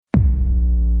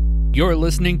You're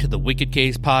listening to the Wicked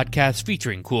Case podcast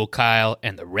featuring Cool Kyle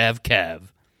and the Rev Kev.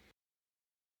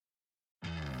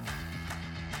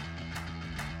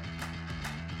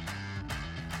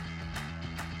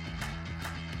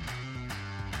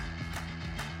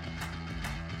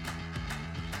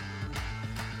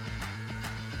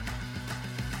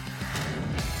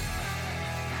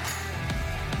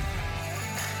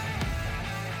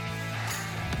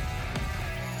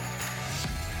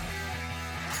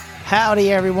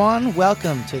 Howdy, everyone.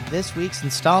 Welcome to this week's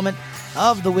installment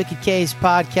of the Wicked Case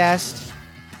podcast.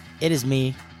 It is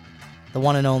me, the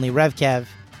one and only Rev Kev,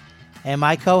 and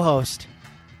my co-host,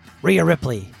 Rhea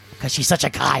Ripley, because she's such a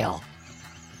Kyle.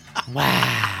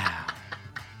 Wow.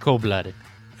 Cold-blooded.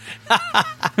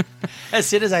 As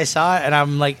soon as I saw it, and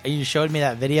I'm like, you showed me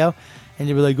that video, and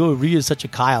you were like, oh, Rhea's such a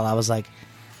Kyle. I was like,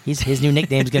 his new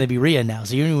nickname's going to be Rhea now,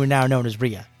 so you're now known as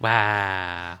Rhea.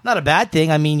 Wow. Not a bad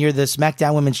thing. I mean, you're the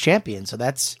SmackDown Women's Champion, so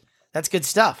that's good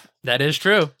stuff. That is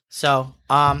true. So,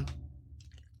 sorry,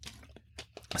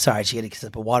 I should get a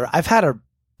sip of water. I've had a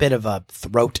bit of a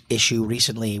throat issue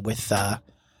recently with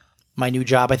my new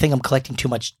job. I think I'm collecting too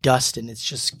much dust, and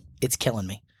it's killing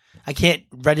me. I can't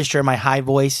register my high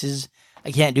voices. I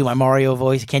can't do my Mario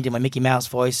voice. I can't do my Mickey Mouse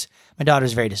voice. My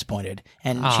daughter's very disappointed,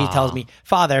 and she tells me,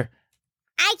 Father,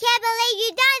 I can't believe you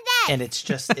done that. and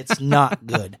it's not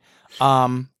good.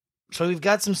 So we've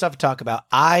got some stuff to talk about.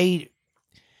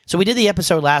 So we did the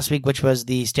episode last week, which was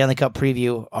the Stanley Cup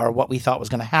preview, or what we thought was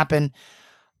going to happen.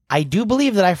 I do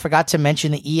believe that I forgot to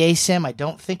mention the EA sim. I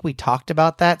don't think we talked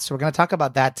about that, so we're going to talk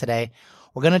about that today.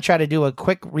 We're going to try to do a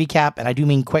quick recap, and I do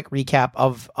mean quick recap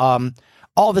of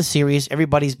all the series.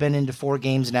 Everybody's been into 4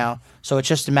 games now, so it's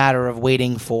just a matter of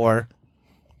waiting for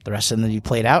the rest of them to be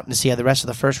played out and to see how the rest of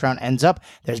the first round ends up.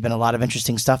 There's been a lot of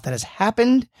interesting stuff that has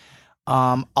happened.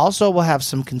 Also, we'll have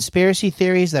some conspiracy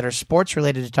theories that are sports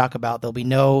related to talk about. There'll be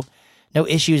no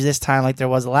issues this time like there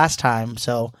was the last time.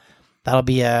 So that'll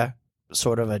be a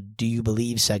sort of a do you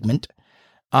believe segment.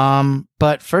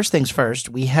 But first things first,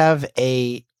 we have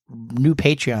a new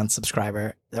Patreon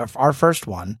subscriber, our first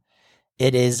one.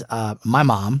 It is my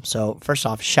mom. So first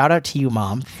off, shout out to you,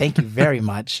 Mom. Thank you very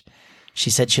much. She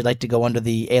said she'd like to go under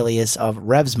the alias of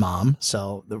Rev's Mom.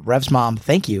 So the Rev's Mom,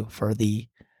 thank you for the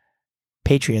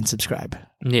Patreon subscribe.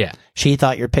 Yeah. She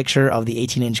thought your picture of the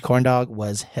 18-inch corn dog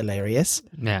was hilarious.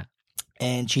 Yeah.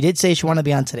 And she did say she wanted to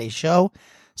be on today's show.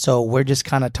 So we're just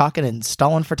kind of talking and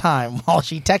stalling for time while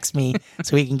she texts me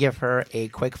so we can give her a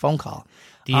quick phone call.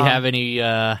 Do you have any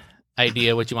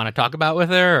idea what you want to talk about with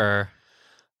her,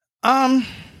 or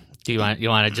do you want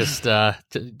to just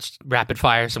rapid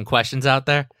fire some questions out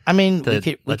there? I mean, we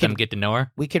could let them get to know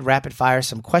her. We could rapid fire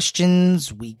some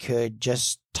questions. We could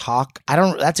just talk.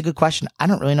 That's a good question. I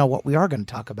don't really know what we are going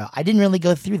to talk about. I didn't really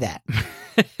go through that.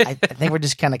 I think we're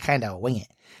just kind of wing it.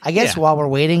 I guess while we're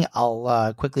waiting,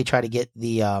 I'll quickly try to get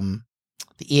the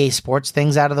EA Sports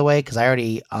things out of the way because I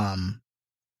already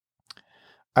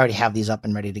have these up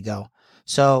and ready to go.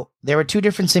 So there were 2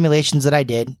 different simulations that I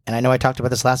did, and I know I talked about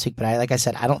this last week, but like I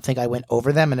said, I don't think I went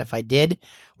over them, and if I did,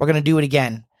 we're going to do it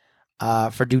again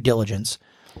for due diligence.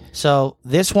 So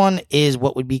this one is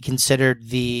what would be considered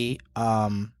the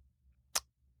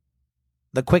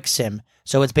quick sim.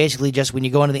 So it's basically just when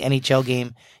you go into the NHL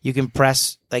game, you can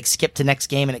press skip to next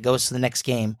game, and it goes to the next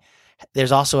game.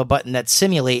 There's also a button that's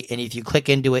simulate, and if you click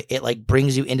into it, it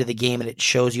brings you into the game, and it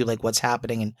shows you what's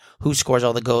happening and who scores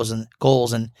all the goals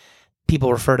and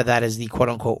people refer to that as the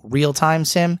quote-unquote real-time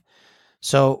sim.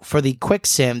 So for the quick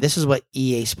sim, this is what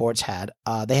EA Sports had.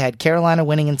 They had Carolina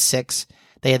winning in 6.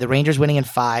 They had the Rangers winning in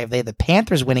 5. They had the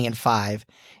Panthers winning in 5.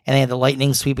 And they had the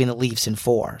Lightning sweeping the Leafs in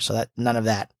 4. So that none of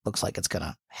that looks like it's going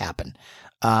to happen.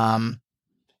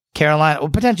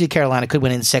 Potentially Carolina could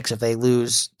win in 6 if they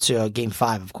lose to Game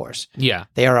 5, of course. Yeah.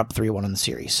 They are up 3-1 in the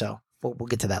series, so we'll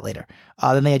get to that later.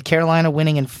 Then they had Carolina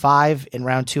winning in 5 in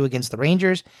round 2 against the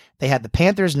Rangers. They had the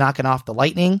Panthers knocking off the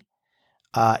Lightning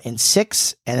in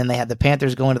 6, and then they had the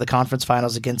Panthers going to the conference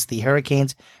finals against the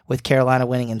Hurricanes with Carolina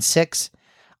winning in 6.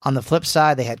 On the flip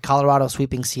side, they had Colorado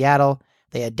sweeping Seattle.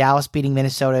 They had Dallas beating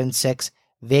Minnesota in 6,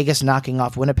 Vegas knocking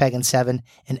off Winnipeg in 7,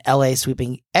 and LA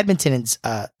sweeping Edmonton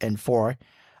in 4.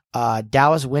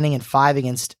 Dallas winning in 5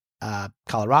 against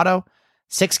Colorado.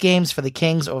 6 games for the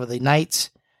Kings over the Knights.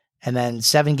 And then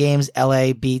 7 games,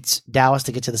 LA beats Dallas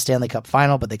to get to the Stanley Cup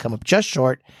final, but they come up just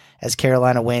short as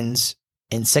Carolina wins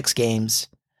in 6 games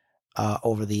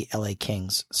over the LA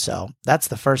Kings. So that's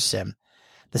the first sim.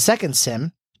 The second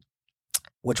sim,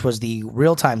 which was the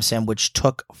real-time sim, which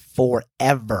took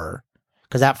forever.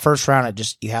 Because that first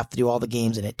round, you have to do all the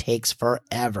games, and it takes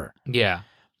forever. Yeah.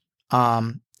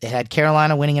 It had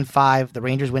Carolina winning in 5, the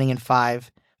Rangers winning in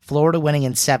 5, Florida winning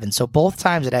in 7. So both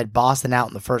times it had Boston out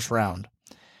in the first round,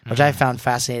 which I found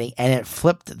fascinating. And it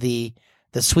flipped the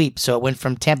sweep. So it went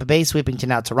from Tampa Bay sweeping to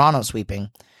now Toronto sweeping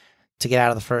to get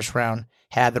out of the first round.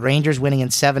 Had the Rangers winning in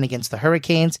 7 against the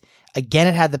Hurricanes. Again,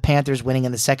 it had the Panthers winning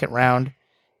in the second round,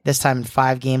 this time in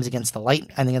 5 games against the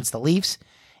against the Leafs.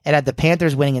 It had the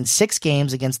Panthers winning in 6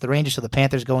 games against the Rangers, so the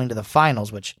Panthers going to the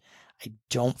finals, which I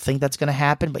don't think that's going to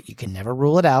happen, but you can never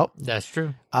rule it out. That's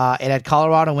true. It had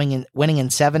Colorado winning in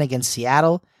 7 against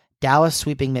Seattle, Dallas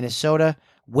sweeping Minnesota,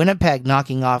 Winnipeg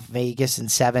knocking off Vegas in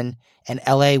 7, and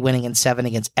LA winning in 7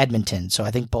 against Edmonton. So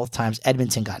I think both times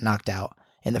Edmonton got knocked out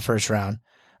in the first round.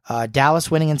 Dallas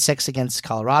winning in 6 against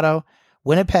Colorado,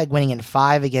 Winnipeg winning in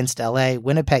 5 against LA,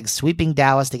 Winnipeg sweeping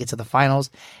Dallas to get to the finals,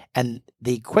 and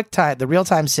the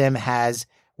real-time sim has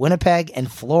Winnipeg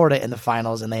and Florida in the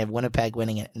finals, and they have Winnipeg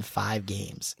winning it in 5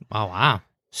 games. Oh, wow.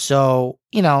 So,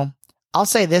 I'll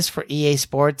say this for EA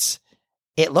Sports,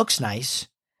 it looks nice,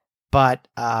 but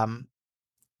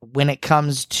when it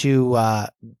comes to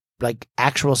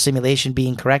actual simulation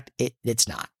being correct, it's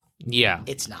not. Yeah.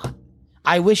 It's not.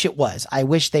 I wish it was. I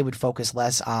wish they would focus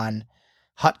less on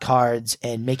hut cards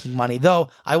and making money. Though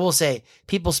I will say,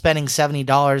 people spending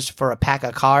 $70 for a pack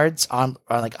of cards on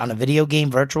a video game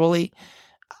virtually,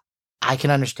 I can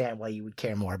understand why you would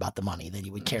care more about the money than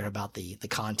you would care about the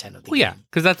content of the game. Yeah,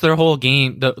 because that's their whole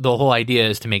game. The whole idea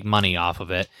is to make money off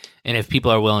of it. And if people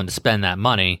are willing to spend that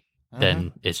money,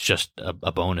 then it's just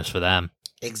a bonus for them.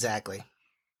 Exactly.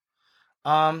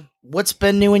 What's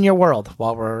been new in your world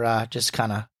while we're just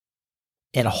kind of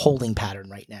in a holding pattern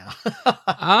right now?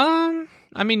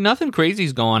 I mean, nothing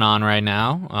crazy's going on right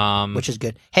now. Which is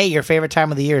good. Hey, your favorite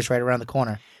time of the year is right around the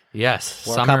corner. Yes,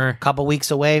 We're summer. a couple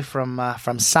weeks away from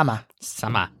summer.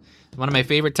 Summer. It's one of my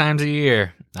favorite times of the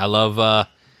year. I love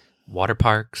water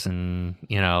parks and,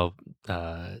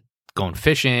 going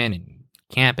fishing and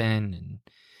camping and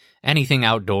anything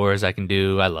outdoors I can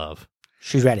do, I love.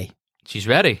 She's ready. She's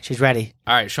ready. She's ready.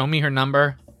 All right, show me her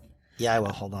number. Yeah, I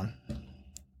will. Hold on.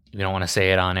 You don't want to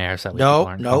say it on air. So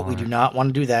No, we do not want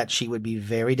to do that. She would be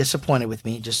very disappointed with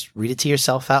me. Just read it to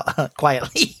yourself out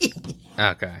quietly.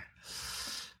 Okay.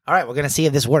 All right, we're going to see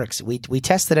if this works. We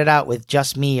tested it out with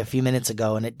just me a few minutes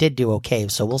ago, and it did do okay.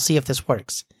 So we'll see if this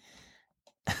works.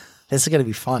 This is going to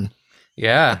be fun.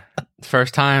 Yeah.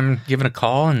 First time giving a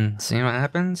call and seeing what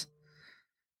happens.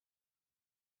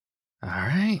 All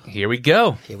right, here we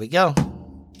go. Here we go.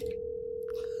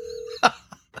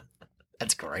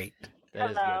 That's great.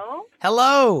 That is Hello? good.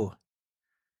 Hello.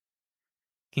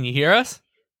 Can you hear us?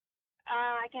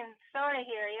 I can sort of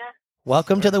hear you.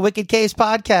 Welcome to the Wicked Case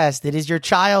podcast. It is your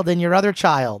child and your other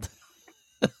child.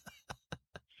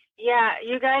 Yeah,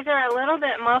 you guys are a little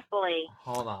bit muffly.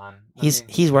 Hold on.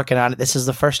 He's working on it. This is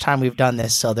the first time we've done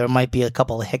this, so there might be a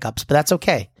couple of hiccups, but that's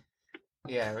okay.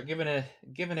 Yeah, we're giving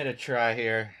it a try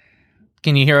here.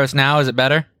 Can you hear us now? Is it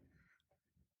better?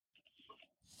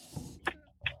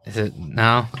 Is it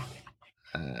no?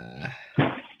 I'm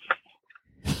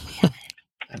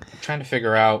trying to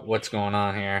figure out what's going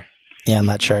on here Yeah, I'm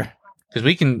not sure. because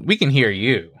we can hear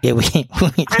you. Yeah,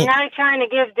 I'm not trying to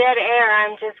give dead air.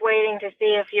 I'm just waiting to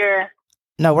see if you're...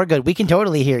 No, we're good. We can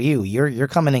totally hear you. You're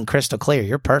coming in crystal clear.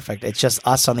 You're perfect. It's just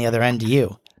us on the other end to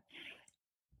you.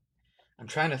 I'm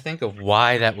trying to think of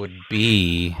why that would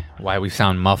be. Why we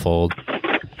sound muffled.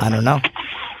 I don't know.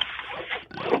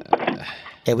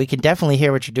 Yeah, we can definitely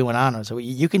hear what you're doing on. So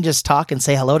you can just talk and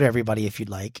say hello to everybody if you'd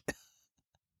like.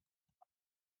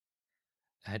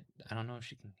 I don't know if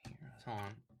she can hear us. Hold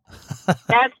on.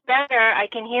 That's better. I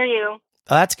can hear you.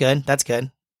 Oh, that's good. That's good.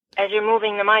 As you're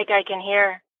moving the mic, I can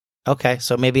hear. Okay,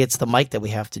 so maybe it's the mic that we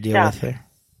have to deal Yeah. with here.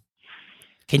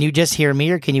 Can you just hear me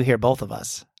or can you hear both of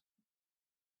us?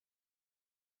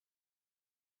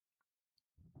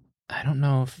 I don't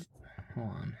know if. Hold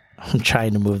on. I'm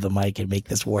trying to move the mic and make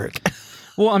this work.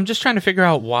 Well, I'm just trying to figure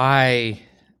out why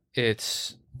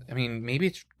it's. I mean, maybe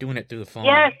it's doing it through the phone.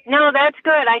 Yes, no, that's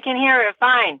good. I can hear it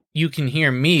fine. You can hear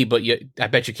me, but I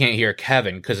bet you can't hear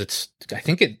Kevin because it's. I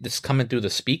think it's coming through the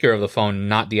speaker of the phone,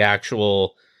 not the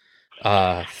actual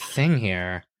thing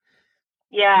here.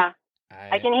 Yeah,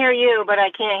 I can hear you, but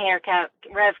I can't hear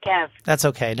Rev Kev. That's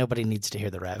okay. Nobody needs to hear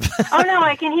the rev. Oh, no,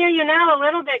 I can hear you now a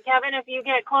little bit, Kevin, if you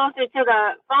get closer to the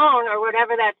phone or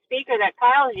whatever that speaker that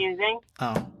Kyle's using.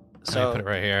 Oh, Let me so put it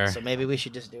right here. so maybe we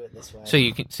should just do it this way. So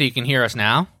you can hear us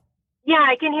now. Yeah,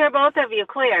 I can hear both of you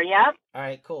clear, yep. All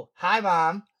right, cool. Hi,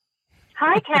 Mom.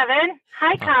 Hi, Kevin.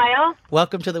 Hi, Kyle.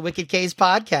 Welcome to the Wicked Case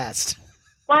podcast.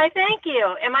 Why, thank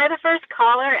you. Am I the first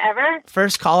caller ever?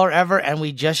 First caller ever, and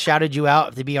we just shouted you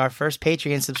out to be our first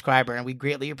Patreon subscriber, and we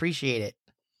greatly appreciate it.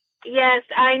 Yes,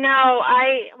 I know.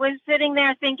 I was sitting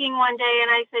there thinking one day,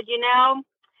 and I said,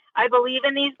 I believe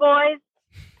in these boys,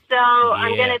 so Yeah.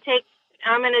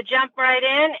 I'm gonna jump right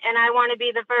in, and I want to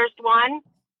be the first one.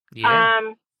 Yeah.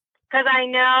 Because I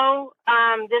know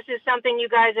this is something you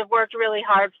guys have worked really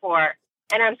hard for,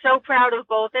 and I'm so proud of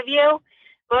both of you.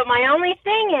 But my only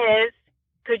thing is,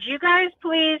 could you guys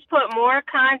please put more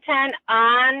content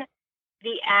on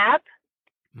the app?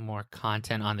 More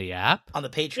content on the app? On the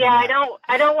Patreon Yeah, app.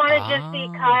 I don't want to just see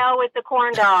Kyle with the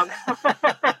corn dog.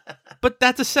 But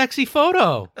that's a sexy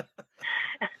photo.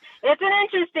 It's an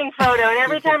interesting photo, and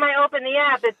every time I open the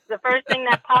app, it's the first thing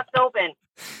that pops open.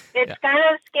 It's kind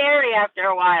of scary after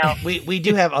a while. We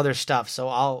do have other stuff,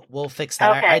 so we'll fix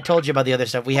that. Okay. I told you about the other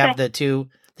stuff. We have the two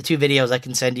videos I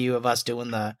can send you of us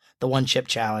doing the one chip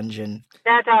challenge, and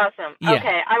That's awesome. Yeah.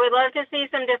 Okay, I would love to see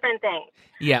some different things.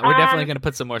 Yeah, we're definitely going to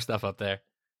put some more stuff up there.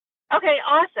 Okay,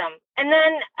 awesome. And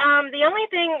then the only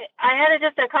thing, I had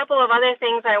just a couple of other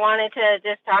things I wanted to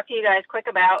just talk to you guys quick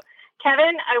about.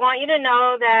 Kevin, I want you to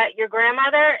know that your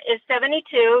grandmother is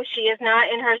 72. She is not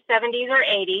in her 70s or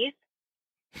 80s.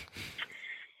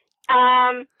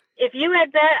 If you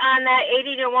had bet on that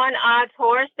 80-1 odds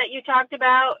horse that you talked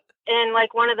about in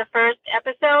like one of the first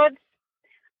episodes,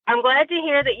 I'm glad to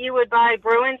hear that you would buy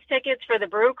Bruins tickets for the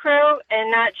Brew Crew and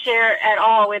not share at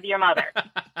all with your mother.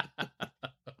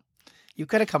 you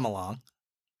could have come along.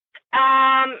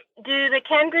 Do the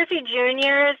Ken Griffey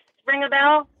Juniors ring a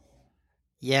bell?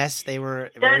 Yes, they were.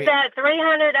 Does that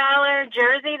 $300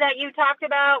 jersey that you talked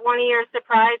about, one of your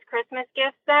surprise Christmas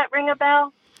gifts, that ring a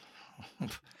bell?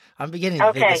 I'm beginning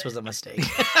to think this was a mistake.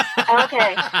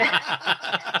 Okay.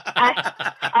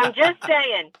 I'm just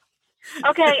saying.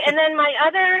 Okay, and then my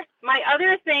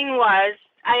other thing was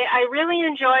I really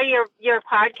enjoy your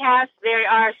podcasts. They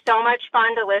are so much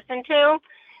fun to listen to,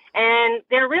 and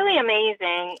they're really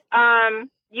amazing.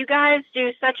 You guys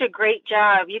do such a great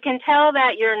job. You can tell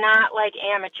that you're not like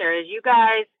amateurs. You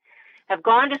guys have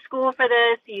gone to school for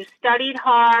this. You studied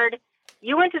hard.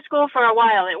 You went to school for a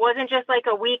while. It wasn't just like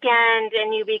a weekend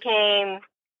and you became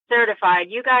certified.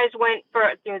 You guys went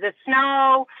through the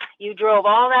snow. You drove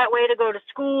all that way to go to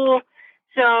school.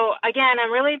 So again,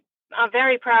 I'm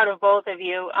very proud of both of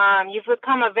you. You've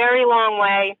come a very long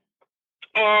way.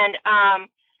 And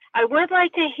I would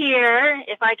like to hear,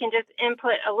 if I can just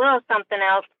input a little something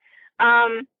else.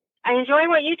 I enjoy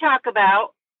what you talk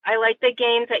about. I like the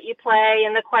games that you play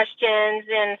and the questions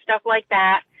and stuff like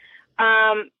that.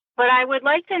 But I would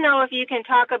like to know if you can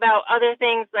talk about other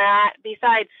things that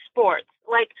besides sports.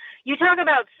 Like you talk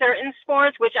about certain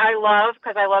sports, which I love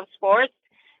because I love sports.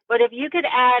 But if you could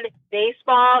add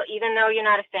baseball, even though you're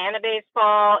not a fan of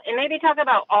baseball, and maybe talk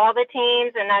about all the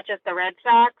teams and not just the Red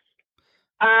Sox.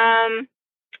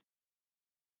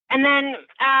 And then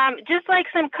just like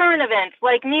some current events,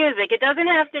 like music. It doesn't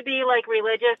have to be like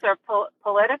religious or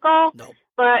political. No.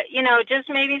 But, just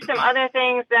maybe some other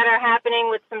things that are happening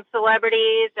with some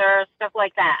celebrities or stuff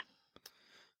like that.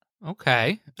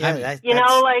 Okay. Yeah,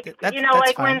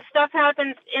 like when stuff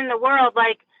happens in the world,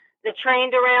 like the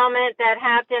train derailment that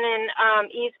happened in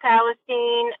East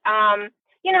Palestine,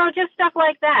 just stuff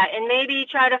like that. And maybe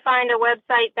try to find a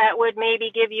website that would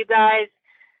maybe give you guys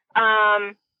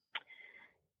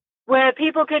where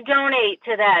people could donate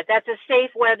to that. That's a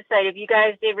safe website if you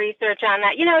guys did research on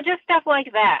that. Just stuff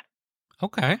like that.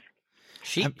 Okay.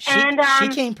 She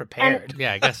came prepared.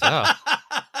 Yeah, I guess so.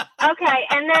 Okay,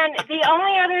 and then the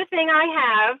only other thing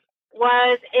I have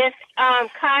was if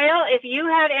Kyle, if you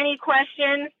had any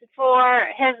questions for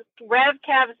his Rev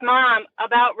Kev's mom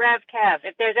about Rev Kev,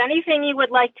 if there's anything you would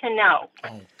like to know.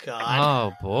 Oh God.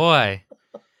 Oh boy.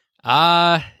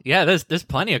 Yeah, there's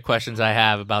plenty of questions I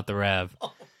have about the Rev.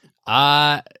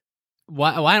 Why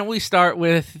don't we start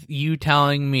with you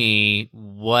telling me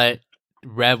what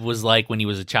Rev was like when he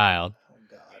was a child?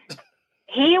 Oh God.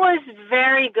 He was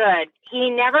very good.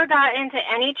 He never got into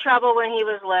any trouble when he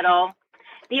was little.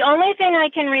 The only thing I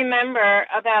can remember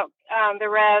about the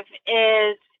Rev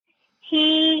is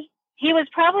he was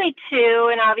probably 2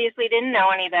 and obviously didn't know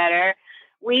any better.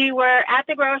 We were at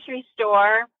the grocery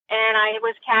store and I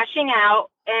was cashing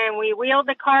out and we wheeled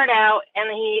the cart out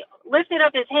and he lifted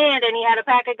up his hand and he had a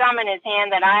pack of gum in his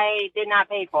hand that I did not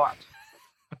pay for.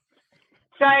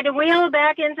 So I had to wheel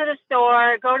back into the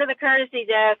store, go to the courtesy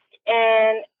desk,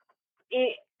 and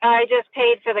I just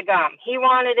paid for the gum. He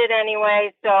wanted it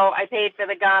anyway, so I paid for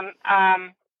the gum.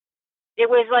 It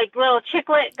was like little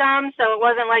chiclet gum, so it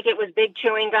wasn't like it was big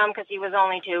chewing gum because he was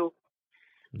only 2.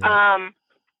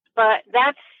 But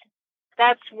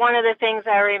that's one of the things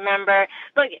I remember.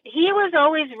 But he was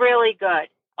always really good,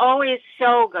 always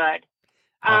so good.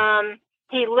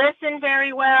 He listened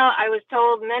very well. I was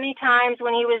told many times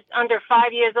when he was under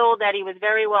 5 years old that he was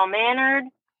very well mannered.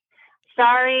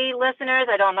 Sorry, listeners,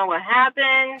 I don't know what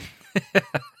happened.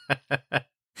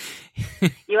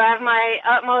 You have my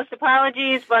utmost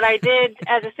apologies, but I did,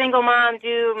 as a single mom,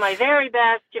 do my very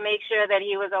best to make sure that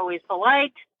he was always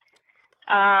polite.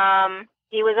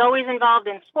 He was always involved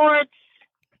in sports,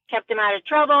 kept him out of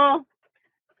trouble.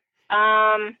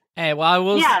 Hey,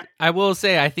 well, I will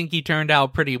say I think he turned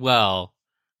out pretty well.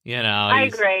 You know, I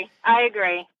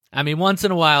agree. I mean, once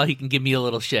in a while he can give me a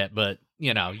little shit, but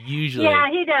you know, usually. Yeah,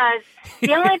 he does.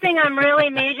 The only thing I'm really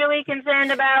majorly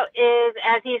concerned about is,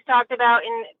 as he's talked about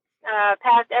in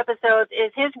past episodes,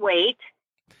 is his weight.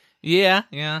 Yeah.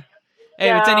 Hey,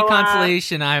 if it's any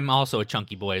consolation, I'm also a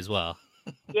chunky boy as well.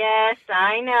 Yes,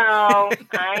 I know.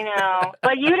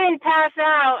 But you didn't pass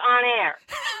out on air.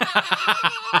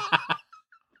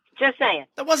 Just saying.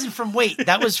 That wasn't from weight.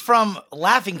 That was from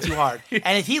laughing too hard.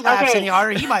 And if he laughs any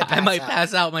harder, he might pass out. I might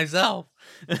pass out myself.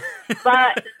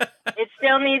 But it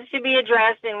still needs to be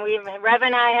addressed, and Rev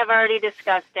and I have already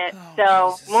discussed it.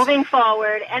 Jesus. Moving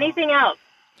forward, anything else?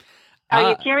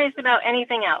 Are you curious about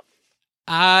anything else?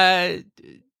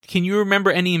 Can you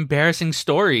remember any embarrassing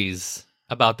stories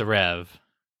about the Rev?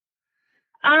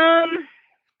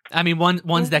 I mean,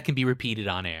 ones that can be repeated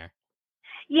on air.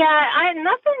 Yeah,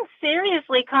 nothing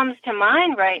seriously comes to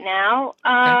mind right now.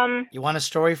 Okay. You want a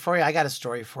story for you? I got a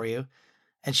story for you,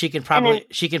 and she can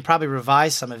probably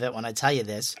revise some of it when I tell you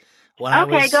this. Go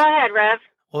ahead, Rev.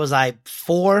 What was I,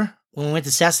 4 when we went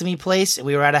to Sesame Place and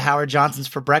we were at a Howard Johnson's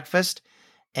for breakfast,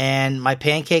 and my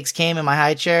pancakes came in my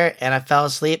high chair and I fell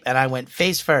asleep and I went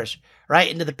face first right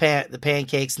into the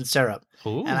pancakes and syrup.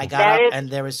 Ooh. And I got up and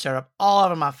there was syrup all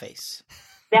over my face.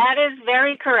 That is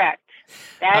very correct.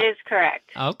 That is correct.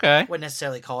 Okay. Wouldn't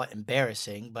necessarily call it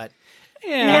embarrassing, but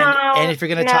yeah. And if you're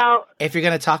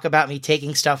gonna talk about me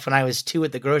taking stuff when I was 2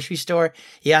 at the grocery store,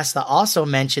 he has to also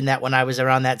mention that when I was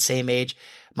around that same age,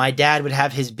 my dad would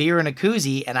have his beer in a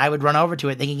koozie, and I would run over to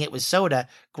it thinking it was soda,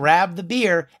 grab the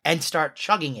beer, and start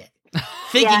chugging it,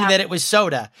 thinking that it was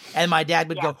soda. And my dad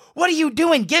would go, "What are you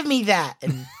doing? Give me that!"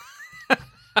 And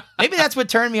maybe that's what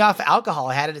turned me off alcohol.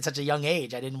 I had it at such a young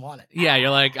age. I didn't want it. Yeah, you're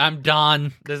like, I'm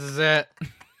done. This is it.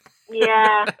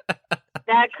 Yeah,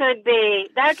 that could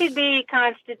be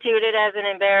constituted as an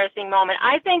embarrassing moment.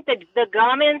 I think that the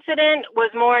gum incident was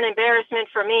more an embarrassment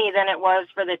for me than it was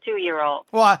for the 2-year-old.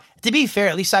 Well, to be fair,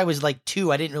 at least I was like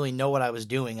 2. I didn't really know what I was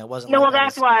doing. I wasn't. No, well,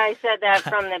 that's why I said that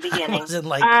from the beginning. I wasn't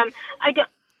like.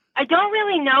 I don't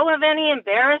really know of any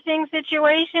embarrassing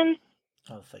situations.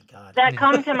 Oh, thank God. That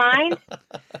come to mind.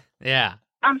 Yeah.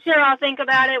 I'm sure I'll think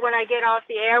about it when I get off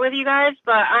the air with you guys,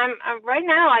 but I'm right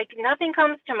now, nothing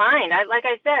comes to mind. Like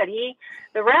I said,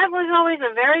 the Rev was always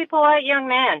a very polite young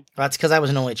man. Well, that's because I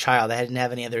was an only child. I didn't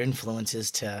have any other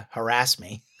influences to harass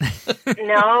me.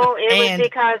 No, it was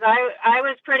because I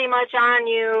was pretty much on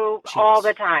you all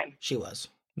the time. She was.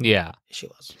 Yeah. She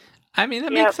was. I mean,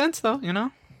 that makes sense, though, you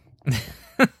know?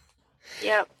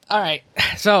 Yep. All right.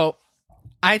 So,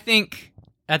 I think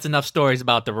that's enough stories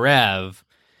about the Rev.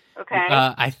 Okay.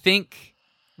 I think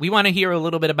we want to hear a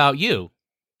little bit about you.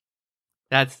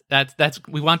 That's.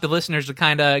 We want the listeners to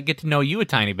kind of get to know you a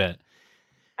tiny bit.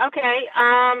 Okay.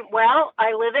 Well,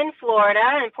 I live in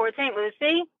Florida, in Port St.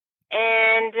 Lucie,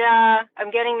 and I'm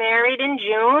getting married in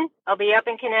June. I'll be up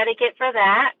in Connecticut for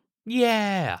that.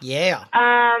 Yeah. Yeah.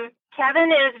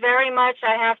 Kevin is very much,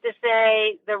 I have to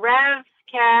say, the Rev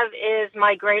Kev is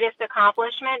my greatest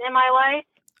accomplishment in my life.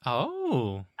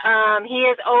 Oh. He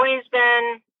has always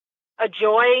been a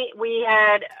joy. We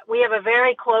have a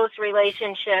very close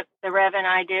relationship, the Rev and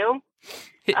I do.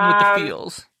 Hitting with the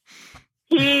feels.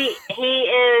 He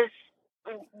is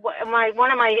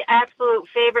one of my absolute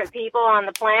favorite people on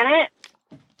the planet.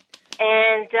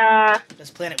 And this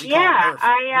planet we call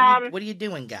Earth. What are you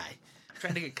doing, guy? I'm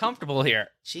trying to get comfortable here.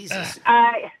 Jesus.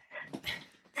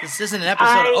 This isn't an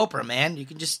episode of Oprah, man. You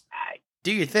can just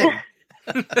do your thing.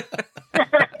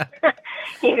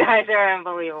 You guys are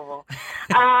unbelievable.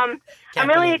 I'm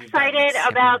really excited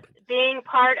about being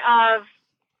part of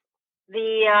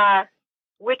the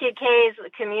Wicked K's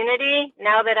community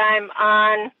now that I'm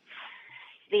on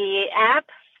the app.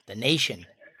 The Nation.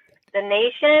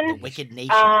 The Wicked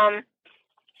Nation.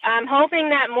 I'm hoping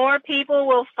that more people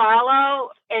will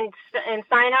follow and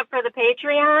sign up for the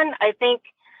Patreon. I think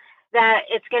that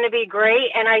it's going to be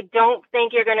great, and I don't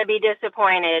think you're going to be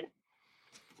disappointed.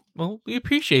 Well, we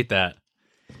appreciate that.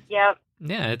 Yep.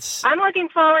 Yeah, I'm looking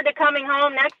forward to coming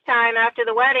home next time after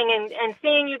the wedding and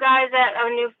seeing you guys at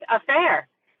a fair.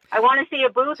 I want to see a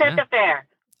booth at the fair.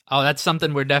 Oh, that's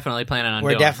something we're definitely planning on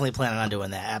We're doing. definitely planning on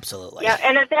doing that. Absolutely. Yeah,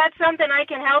 and if that's something I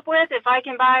can help with, if I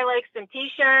can buy like some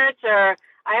T-shirts or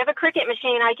I have a cricket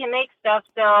machine, I can make stuff.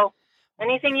 So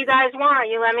anything you guys want,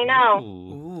 you let me know.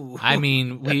 Ooh. Ooh. I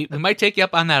mean, we might take you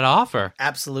up on that offer.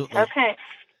 Absolutely. Okay,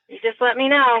 you just let me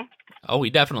know. Oh, we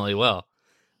definitely will.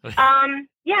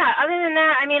 Yeah, other than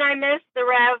that, I mean, I miss the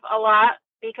Rev a lot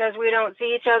because we don't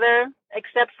see each other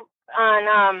except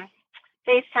on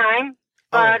FaceTime.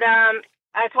 But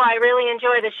that's why I really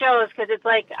enjoy the shows because it's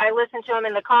like I listen to them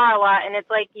in the car a lot, and it's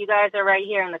like you guys are right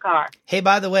here in the car. Hey,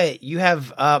 by the way, you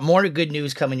have more good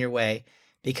news coming your way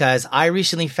because I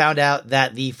recently found out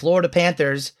that the Florida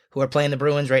Panthers, who are playing the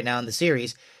Bruins right now in the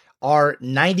series, are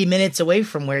 90 minutes away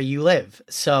from where you live.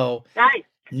 So Nice.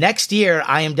 next year,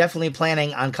 I am definitely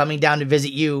planning on coming down to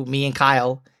visit you, me and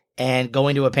Kyle, and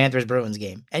going to a Panthers-Bruins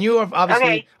game. And you are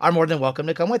obviously are more than welcome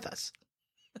to come with us.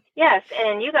 Yes,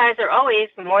 and you guys are always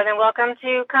more than welcome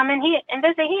to come in here and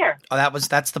visit here. Oh,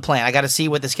 that's the plan. I got to see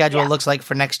what the schedule looks like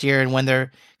for next year and when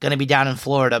they're going to be down in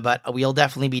Florida, but we'll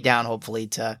definitely be down, hopefully,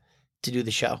 to do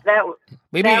the show. That would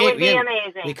be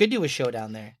amazing. We could do a show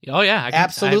down there. Oh, yeah.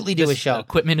 Absolutely do a show.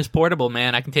 Equipment is portable,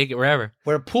 man. I can take it wherever.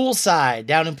 We're poolside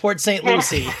down in Port St.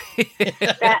 Lucie.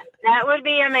 that would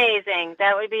be amazing.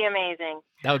 That would be amazing.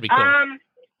 That would be cool.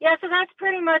 Yeah, so that's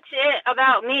pretty much it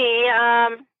about me.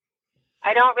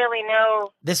 I don't really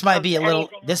know. This might be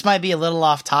a little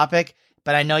off topic,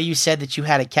 but I know you said that you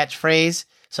had a catchphrase.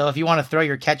 So if you want to throw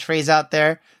your catchphrase out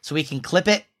there so we can clip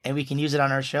it and we can use it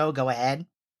on our show, go ahead.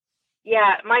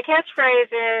 Yeah, my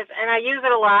catchphrase is, and I use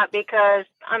it a lot because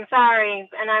I'm sorry,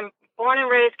 and I'm born and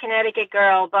raised Connecticut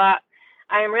girl, but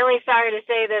I am really sorry to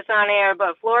say this on air,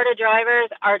 but Florida drivers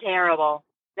are terrible.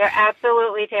 They're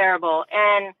absolutely terrible.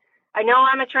 And I know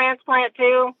I'm a transplant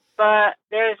too, but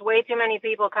there's way too many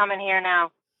people coming here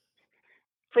now.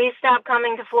 Please stop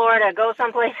coming to Florida. Go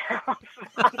someplace else.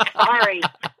 I'm sorry.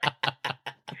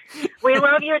 We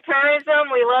love your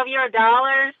tourism. We love your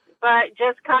dollars. But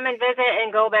just come and visit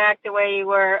and go back to where you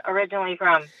were originally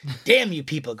from. Damn you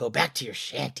people. Go back to your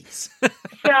shanties.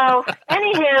 So,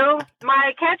 anywho,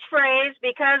 my catchphrase,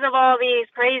 because of all these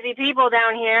crazy people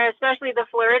down here, especially the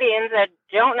Floridians that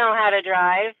don't know how to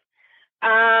drive,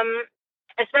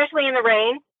 especially in the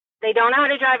rain, they don't know how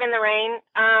to drive in the rain.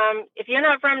 If you're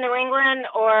not from New England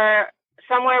or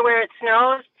somewhere where it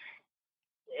snows,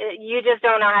 you just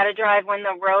don't know how to drive when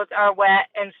the roads are wet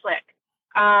and slick.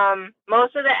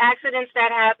 Most of the accidents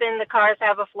that happen, the cars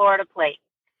have a Florida plate.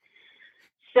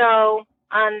 So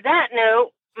on that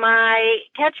note, my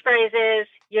catchphrase is,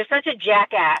 you're such a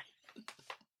jackass.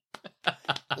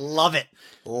 Love it.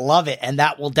 Love it. And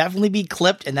that will definitely be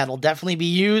clipped and that'll definitely be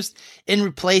used in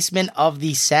replacement of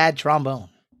the sad trombone.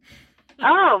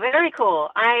 Oh, very cool.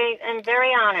 I am very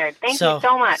honored. Thank you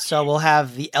so much. So we'll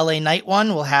have the LA Night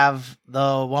one. We'll have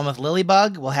the one with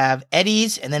Lilybug. We'll have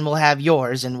Eddie's, and then we'll have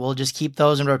yours. And we'll just keep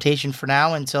those in rotation for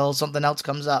now until something else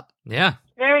comes up. Yeah.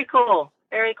 Very cool.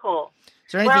 Very cool.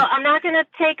 Well, I'm not going to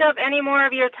take up any more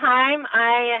of your time.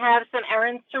 I have some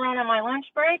errands to run on my lunch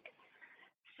break.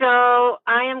 So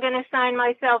I am going to sign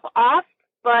myself off.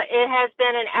 But it has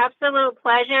been an absolute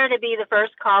pleasure to be the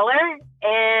first caller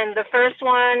and the first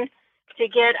one to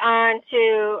get on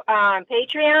to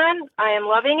Patreon. I am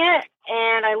loving it,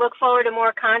 and I look forward to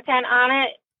more content on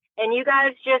it. And you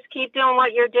guys just keep doing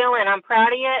what you're doing. I'm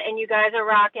proud of you, and you guys are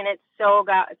rocking it so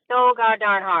god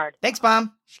darn hard. Thanks,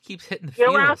 Mom. She keeps hitting the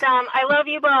You're feels. welcome. I love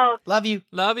you both. Love you.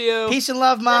 Love you. Peace and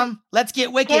love, Mom. Let's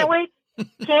get wicked. Can't wait.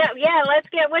 Yeah, let's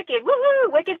get wicked.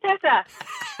 Woo-hoo, wicked Tessa.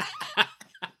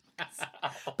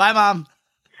 Bye, Mom.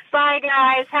 Bye,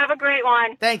 guys. Have a great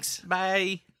one. Thanks.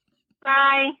 Bye.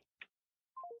 Bye.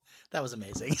 That was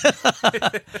amazing.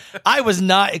 I was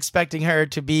not expecting her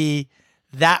to be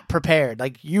that prepared.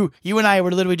 Like you and I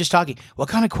were literally just talking. What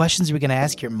kind of questions are we going to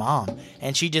ask your mom?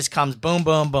 And she just comes boom,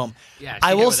 boom, boom. Yeah,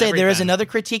 I will say there is another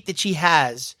critique that she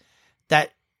has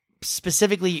that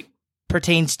specifically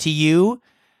pertains to you.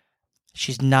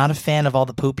 She's not a fan of all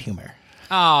the poop humor.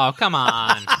 Oh, come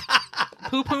on.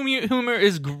 Poop humor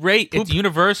is great. It's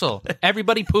universal.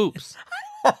 Everybody poops.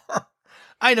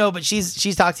 I know, but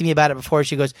she's talked to me about it before.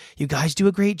 She goes, "You guys do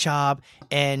a great job,"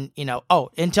 and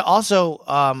and to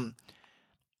also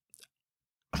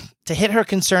to hit her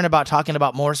concern about talking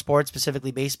about more sports,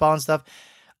 specifically baseball and stuff.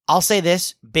 I'll say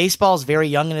this: baseball is very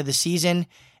young into the season,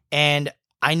 and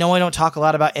I know I don't talk a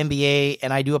lot about NBA,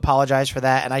 and I do apologize for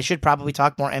that. And I should probably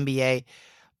talk more NBA,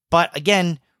 but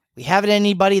again, we haven't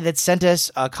anybody that sent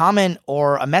us a comment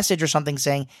or a message or something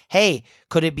saying, hey,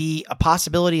 could it be a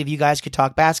possibility if you guys could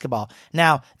talk basketball?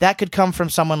 Now, that could come from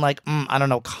someone like, I don't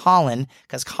know, Colin,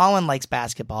 because Colin likes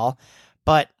basketball.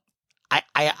 But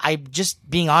I just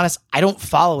being honest, I don't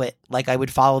follow it like I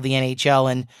would follow the NHL.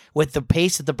 And with the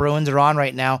pace that the Bruins are on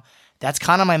right now, that's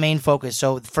kind of my main focus.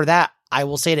 So for that, I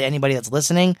will say to anybody that's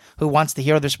listening who wants to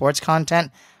hear other sports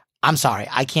content, I'm sorry.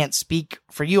 I can't speak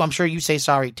for you. I'm sure you say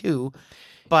sorry too.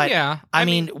 But Yeah, I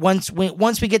mean, once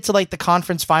we get to like the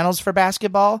conference finals for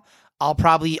basketball, I'll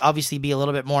probably obviously be a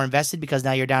little bit more invested because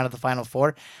now you're down to the Final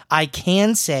Four. I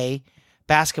can say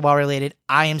basketball related,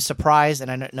 I am surprised,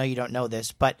 and I know you don't know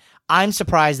this, but I'm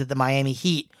surprised that the Miami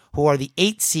Heat, who are the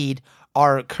 8th seed,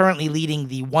 are currently leading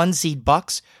the 1 seed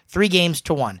Bucks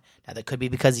 3-1. Now that could be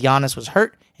because Giannis was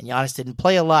hurt and Giannis didn't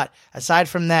play a lot. Aside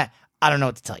from that, I don't know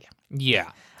what to tell you.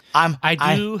 Yeah.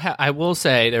 I will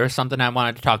say there was something I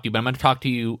wanted to talk to you, but I'm going to talk to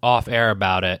you off air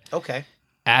about it. Okay.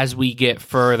 As we get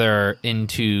further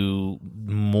into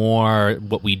more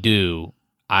what we do,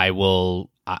 I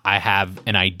have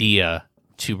an idea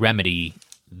to remedy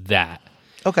that.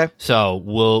 Okay. So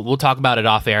we'll talk about it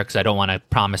off air because I don't want to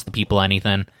promise the people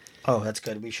anything. Oh, that's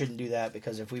good. We shouldn't do that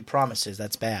because if we promises,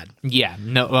 that's bad. Yeah,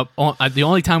 no. The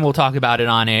only time we'll talk about it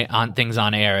on things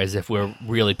on air is if we're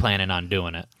really planning on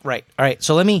doing it. Right. All right.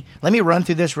 So let me run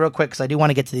through this real quick because I do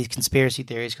want to get to these conspiracy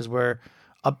theories because we're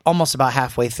almost about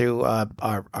halfway through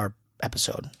our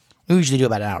episode. We usually do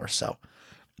about an hour. So,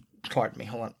 pardon me.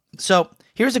 Hold on. So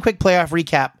here's a quick playoff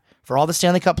recap for all the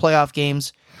Stanley Cup playoff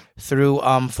games through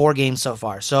 4 games so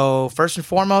far. So first and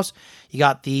foremost, you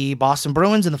got the Boston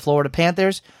Bruins and the Florida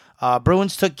Panthers.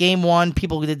 Bruins took game 1.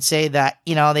 People did say that,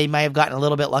 they may have gotten a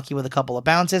little bit lucky with a couple of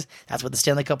bounces. That's what the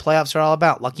Stanley Cup playoffs are all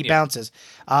about, lucky bounces.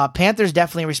 Panthers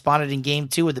definitely responded in game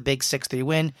 2 with a big 6-3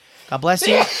 win. God bless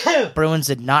you. Bruins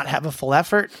did not have a full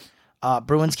effort.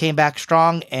 Bruins came back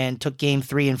strong and took game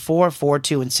 3 and 4,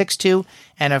 4-2 and 6-2,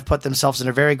 and have put themselves in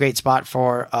a very great spot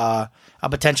for a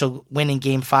potential win in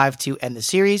game 5 to end the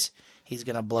series. He's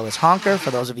going to blow his honker,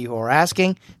 for those of you who are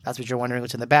asking. That's what you're wondering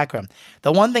what's in the background.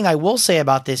 The one thing I will say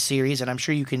about this series, and I'm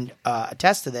sure you can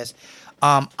attest to this,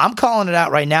 I'm calling it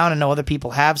out right now, and I know other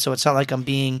people have, so it's not like I'm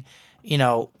being,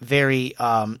 very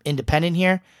independent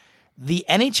here. The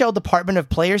NHL Department of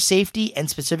Player Safety, and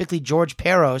specifically George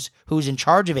Peros, who's in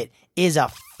charge of it, is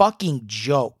a fucking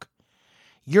joke.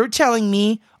 You're telling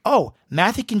me,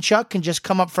 Matthew Tkachuk can just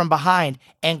come up from behind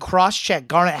and cross-check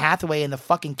Garnet Hathaway in the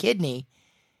fucking kidney,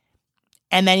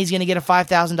 and then he's going to get a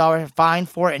 $5,000 fine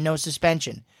for it and no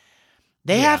suspension.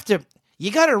 You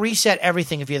got to reset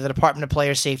everything if you're the Department of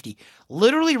Player Safety.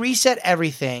 Literally reset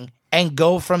everything and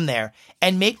go from there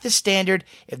and make the standard.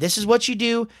 If this is what you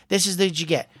do, this is what you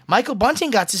get. Michael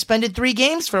Bunting got suspended 3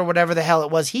 games for whatever the hell it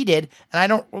was he did, and I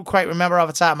don't quite remember off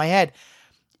the top of my head.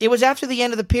 It was after the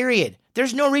end of the period.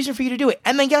 There's no reason for you to do it.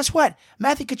 And then guess what?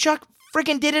 Matthew Tkachuk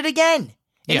freaking did it again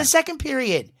in the second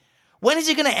period. When is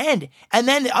it going to end? And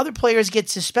then the other players get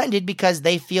suspended because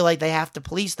they feel like they have to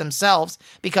police themselves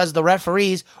because the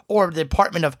referees or the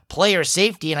Department of Player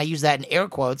Safety, and I use that in air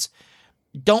quotes,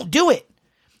 don't do it.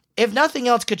 If nothing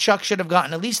else, Tkachuk should have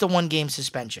gotten at least a 1-game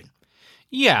suspension.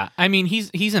 Yeah, I mean,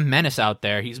 he's a menace out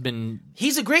there. He's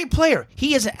a great player.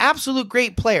 He is an absolute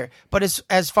great player. But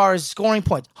as far as scoring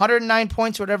points, 109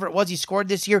 points, whatever it was he scored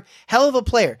this year, hell of a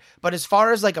player. But as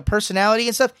far as like a personality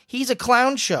and stuff, he's a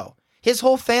clown show. His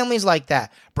whole family's like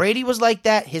that. Brady was like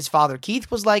that. His father Keith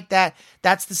was like that.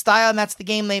 That's the style and that's the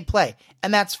game they play.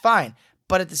 And that's fine.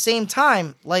 But at the same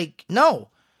time, no.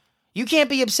 You can't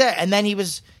be upset. And then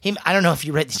I don't know if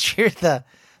you read the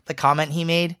comment he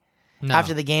made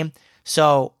after the game.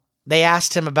 So they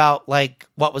asked him about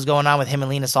what was going on with him and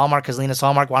Linus Ullmark because Linus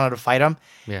Ullmark wanted to fight him.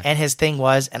 Yeah. And his thing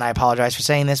was, and I apologize for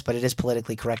saying this, but it is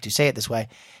politically correct to say it this way.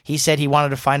 He said he wanted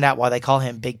to find out why they call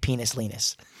him Big Penis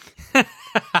Linus.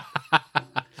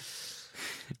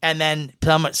 And then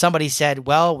somebody said,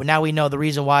 well, now we know the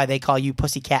reason why they call you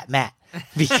Pussycat Matt.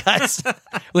 Because,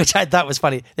 which I thought was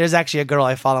funny. There's actually a girl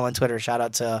I follow on Twitter. Shout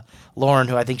out to Lauren,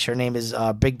 who I think her name is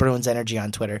Big Bruins Energy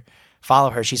on Twitter.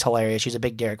 Follow her. She's hilarious. She's a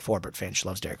big Derek Forbert fan. She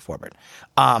loves Derek Forbert.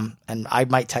 And I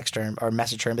might text her or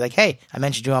message her and be like, hey, I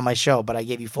mentioned you on my show, but I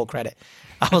gave you full credit.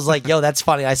 I was like, yo, that's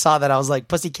funny. I saw that. I was like,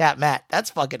 Pussycat Matt. That's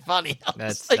fucking funny.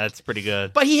 That's pretty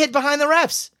good. But he hid behind the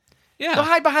refs. Yeah. Go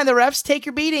hide behind the refs. Take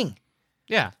your beating.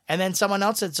 Yeah. And then someone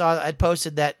else had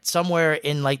posted that somewhere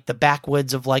in the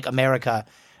backwoods of America,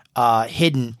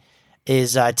 hidden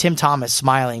is Tim Thomas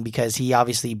smiling because he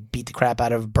obviously beat the crap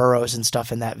out of Burroughs and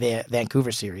stuff in that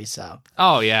Vancouver series. So.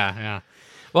 Oh yeah.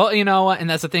 Well, and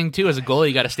that's the thing too. As a goalie,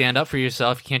 you got to stand up for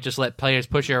yourself. You can't just let players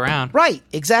push you around. Right.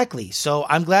 Exactly. So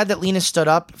I'm glad that Linus stood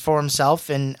up for himself.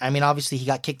 And I mean, obviously he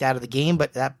got kicked out of the game,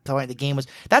 but that point the game was.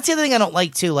 That's the other thing I don't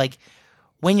like too.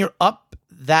 When you're up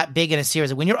that big in a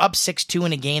series, when you're up 6-2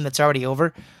 in a game that's already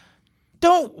over,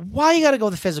 Why you got to go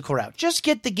the physical route? Just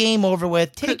get the game over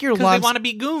with. Take your lumps. They want to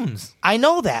be goons. I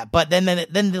know that, but then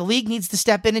the league needs to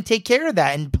step in and take care of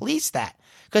that and police that,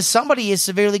 because somebody is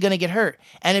severely going to get hurt.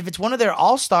 And if it's one of their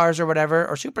all-stars or whatever,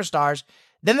 or superstars,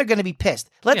 then they're going to be pissed.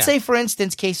 Let's say, for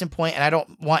instance, case in point, and I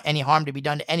don't want any harm to be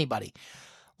done to anybody.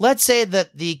 Let's say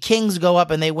that the Kings go up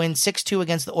and they win 6-2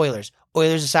 against the Oilers.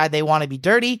 Oilers decide they want to be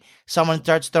dirty. Someone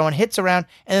starts throwing hits around.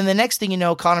 And then the next thing you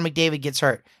know, Connor McDavid gets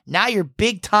hurt. Now your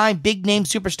big-time, big-name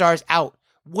superstars out.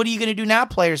 What are you going to do now,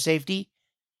 player safety?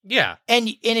 Yeah.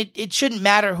 And it shouldn't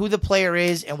matter who the player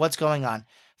is and what's going on.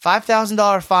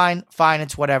 $5,000 fine,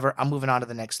 it's whatever. I'm moving on to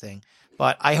the next thing.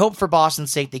 But I hope for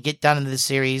Boston's sake they get done into this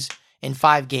series in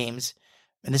 5 games.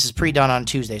 And this is pre-done on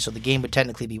Tuesday, so the game would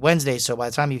technically be Wednesday. So by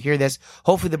the time you hear this,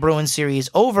 hopefully the Bruins series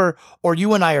is over, or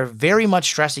you and I are very much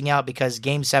stressing out because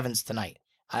Game 7's tonight.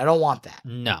 I don't want that.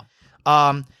 No.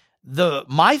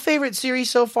 My favorite series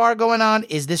so far going on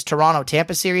is this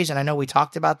Toronto-Tampa series, and I know we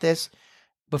talked about this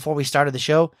before we started the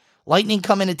show. Lightning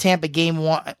come into Tampa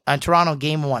Toronto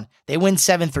Game 1. They win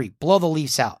 7-3, blow the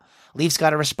Leafs out. Leafs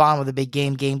got to respond with a big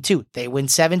Game 2. They win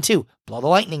 7-2, blow the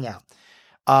Lightning out.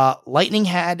 Lightning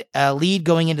had a lead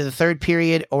going into the third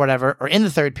period or in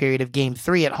the third period of Game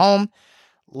 3 at home.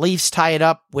 Leafs tie it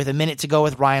up with a minute to go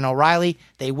with Ryan O'Reilly.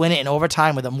 They win it in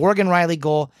overtime with a Morgan Riley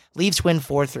goal. Leafs win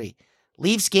 4-3.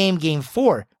 Leafs Game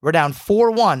 4, we're down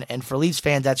 4-1, and for Leafs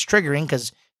fans, that's triggering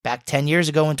because back 10 years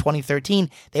ago in 2013,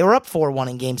 they were up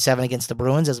 4-1 in Game 7 against the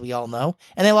Bruins, as we all know,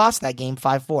 and they lost that game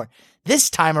 5-4. This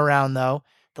time around, though,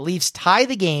 the Leafs tie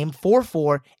the game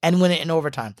 4-4 and win it in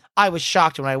overtime. I was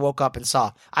shocked when I woke up and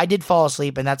saw. I did fall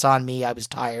asleep, and that's on me. I was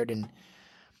tired, and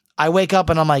I wake up,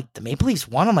 and I'm like, the Maple Leafs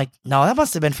won? I'm like, no, that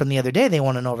must have been from the other day. They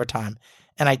won in overtime.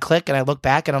 And I click, and I look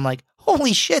back, and I'm like,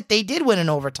 holy shit, they did win in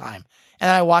overtime. And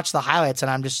then I watch the highlights, and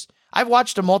I've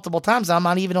watched them multiple times, and I'm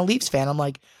not even a Leafs fan. I'm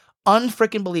like,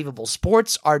 unfreaking believable.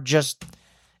 Sports are just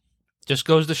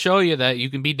goes to show you that you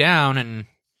can be down, and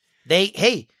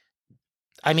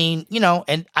I mean,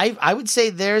 and I would say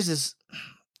theirs is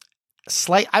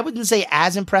slight. I wouldn't say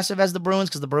as impressive as the Bruins,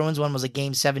 because the Bruins one was a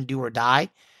Game 7 do or die,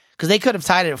 because they could have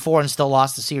tied it at 4 and still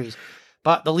lost the series.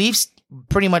 But the Leafs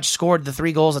pretty much scored the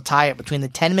 3 goals to tie it between the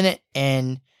 10-minute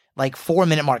and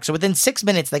 4-minute mark. So within 6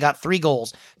 minutes, they got 3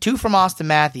 goals, 2 from Austin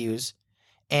Matthews,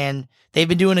 and they've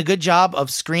been doing a good job of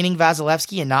screening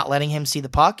Vasilevsky and not letting him see the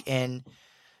puck. And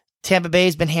Tampa Bay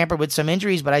has been hampered with some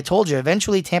injuries, but I told you,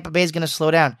 eventually Tampa Bay is going to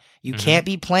slow down. You can't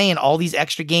be playing all these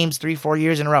extra games 3-4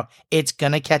 years in a row. It's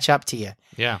going to catch up to you.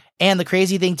 Yeah. And the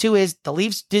crazy thing, too, is the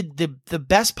Leafs did the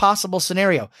best possible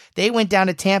scenario. They went down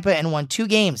to Tampa and won 2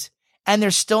 games, and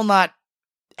they're still not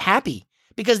happy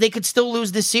because they could still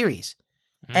lose this series.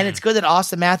 And it's good that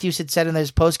Austin Matthews had said in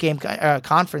his post-game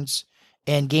conference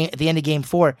at the end of Game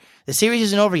 4, the series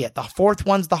isn't over yet. The 4th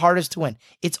one's the hardest to win.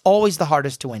 It's always the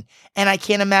hardest to win. And I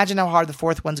can't imagine how hard the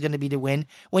 4th one's going to be to win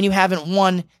when you haven't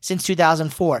won since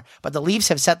 2004. But the Leafs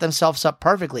have set themselves up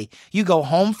perfectly. You go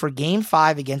home for Game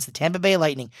 5 against the Tampa Bay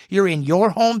Lightning. You're in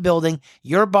your home building.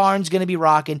 Your barn's going to be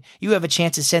rocking. You have a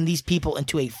chance to send these people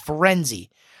into a frenzy.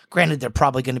 Granted, they're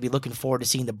probably going to be looking forward to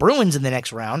seeing the Bruins in the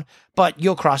next round, but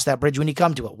you'll cross that bridge when you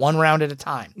come to it, 1 round at a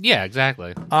time. Yeah,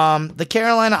 exactly. The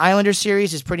Carolina Islanders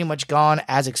series is pretty much gone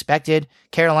as expected.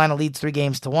 Carolina leads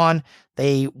 3-1.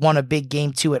 They won a big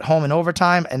Game 2 at home in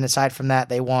overtime, and aside from that,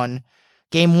 they won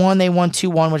Game 1. They won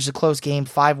 2-1, which is a close game,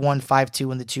 5-1,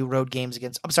 5-2 in the 2 road games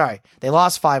against. They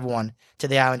lost 5-1 to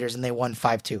the Islanders, and they won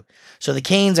 5-2. So the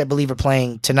Canes, I believe, are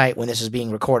playing tonight when this is being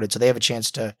recorded, so they have a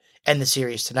chance to end the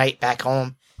series tonight back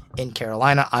home in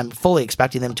Carolina. I'm fully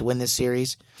expecting them to win this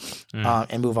series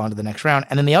and move on to the next round.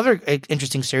 And then the other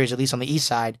interesting series, at least on the east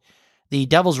side, the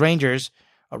Devils-Rangers.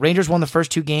 Rangers won the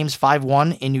first 2 games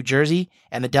 5-1 in New Jersey,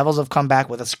 and the Devils have come back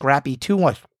with a scrappy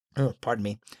 2-1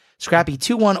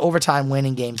 overtime win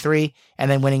in Game 3,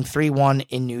 and then winning 3-1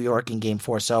 in New York in Game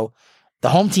 4. So the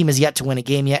home team is yet to win a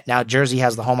game yet. Now Jersey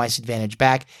has the home ice advantage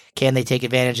back. Can they take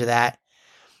advantage of that?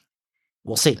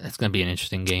 We'll see. That's going to be an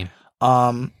interesting game.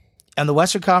 And the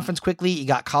Western Conference, quickly, you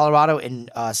got Colorado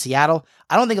and Seattle.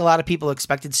 I don't think a lot of people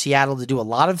expected Seattle to do a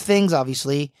lot of things,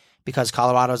 obviously, because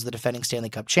Colorado is the defending Stanley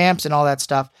Cup champs and all that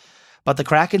stuff. But the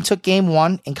Kraken took Game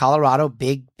 1 in Colorado.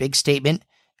 Big statement.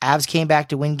 Avs came back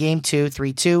to win Game 2,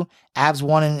 3-2. Avs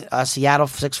won in Seattle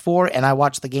 6-4, and I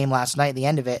watched the game last night, the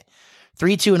end of it.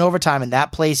 3-2 in overtime, and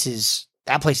that place is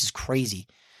crazy.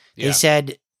 Yeah. They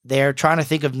said they're trying to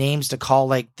think of names to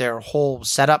call their whole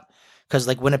setup, because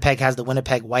Winnipeg has the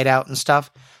Winnipeg whiteout and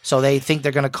stuff. So they think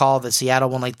they're going to call the Seattle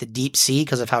one the Deep Sea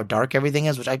because of how dark everything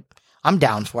is, which I'm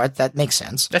down for it. That makes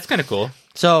sense. That's kind of cool.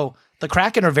 So the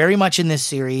Kraken are very much in this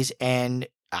series, and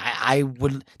I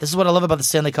would. This is what I love about the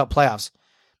Stanley Cup playoffs.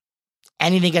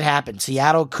 Anything could happen.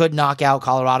 Seattle could knock out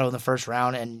Colorado in the first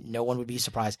round, and no one would be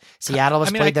surprised. Seattle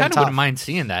has played them I kind of tough. wouldn't mind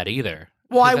seeing that either.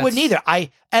 Well, I wouldn't either.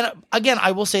 And again,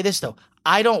 I will say this though.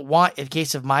 I don't want, in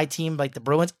case of my team, like the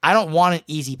Bruins, I don't want an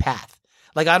easy path.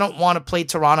 Like, I don't want to play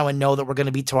Toronto and know that we're going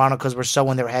to beat Toronto because we're so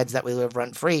in their heads that we live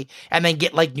rent free, and then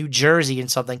get like New Jersey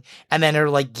and something, and then they're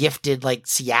like gifted like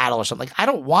Seattle or something. Like, I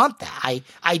don't want that.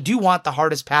 I do want the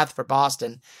hardest path for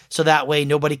Boston, so that way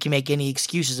nobody can make any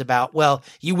excuses about, well,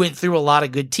 you went through a lot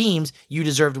of good teams, you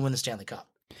deserve to win the Stanley Cup.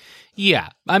 Yeah,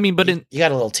 I mean, but you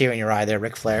got a little tear in your eye there,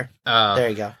 Ric Flair. There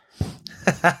you go.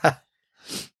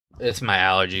 It's my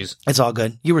allergies. It's all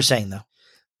good. You were saying though.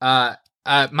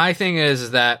 My thing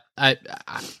is that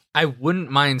I wouldn't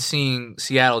mind seeing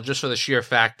Seattle just for the sheer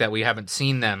fact that we haven't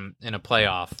seen them in a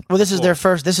playoff. Well, this is their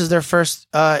first. This is their first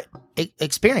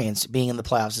experience being in the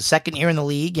playoffs. The second year in the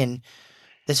league, and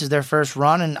this is their first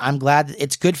run. And I'm glad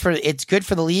it's good for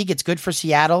the league. It's good for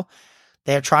Seattle.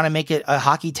 They're trying to make it a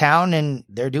hockey town, and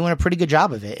they're doing a pretty good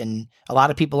job of it. And a lot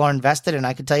of people are invested. And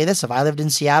I can tell you this: if I lived in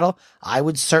Seattle, I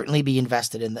would certainly be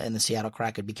invested in the Seattle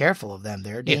Kraken. Be careful of them;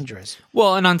 they're dangerous. Yeah.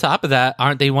 Well, and on top of that,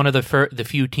 aren't they one of the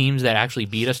few teams that actually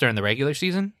beat us during the regular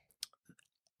season?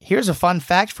 Here's a fun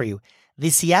fact for you: the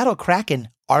Seattle Kraken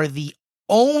are the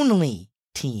only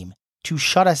team to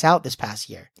shut us out this past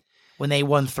year. When they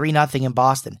won 3-0 in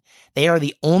Boston. They are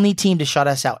the only team to shut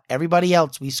us out. Everybody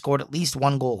else, we scored at least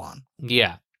one goal on.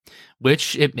 Yeah.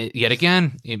 Which, yet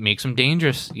again, it makes them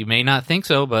dangerous. You may not think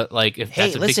so, but like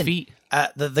that's a big feat.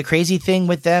 The crazy thing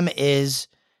with them is,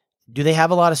 do they have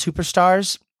a lot of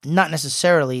superstars? Not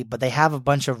necessarily, but they have a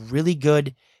bunch of really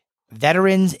good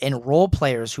veterans and role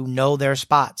players who know their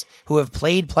spots, who have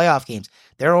played playoff games.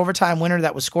 Their overtime winner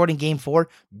that was scored in Game 4,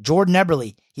 Jordan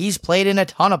Eberle, he's played in a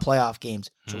ton of playoff games,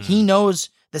 so he knows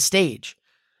the stage.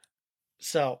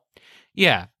 So,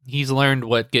 yeah, he's learned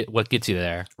what gets you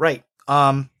there. Right.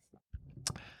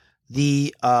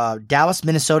 The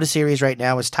Dallas-Minnesota series right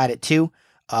now is tied at 2.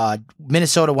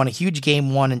 Minnesota won a huge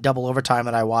Game 1 in double overtime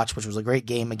that I watched, which was a great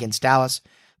game against Dallas,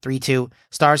 3-2.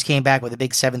 Stars came back with a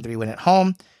big 7-3 win at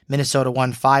home. Minnesota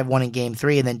won 5-1 in Game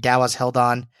 3, and then Dallas held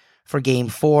on for Game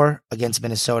 4 against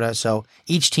Minnesota. So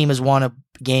each team has won a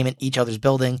game in each other's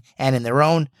building and in their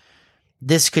own.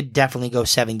 This could definitely go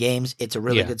 7 games. It's a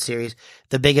really good series.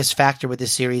 The biggest factor with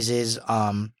this series is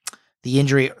the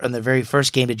injury in the very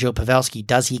first game to Joe Pavelski.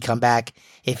 Does he come back?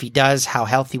 If he does, how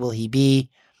healthy will he be?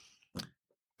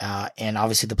 And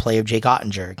obviously the play of Jake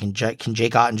Ottinger. Can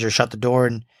Jake Ottinger shut the door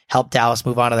and help Dallas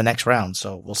move on to the next round?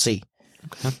 So we'll see.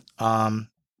 Okay.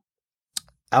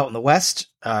 Out in the West,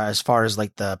 as far as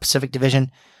like the Pacific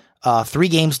Division,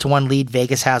 3-1 lead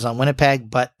Vegas has on Winnipeg,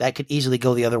 but that could easily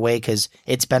go the other way because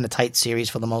it's been a tight series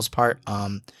for the most part.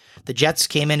 The Jets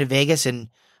came into Vegas and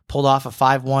pulled off a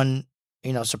 5-1,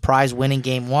 surprise win in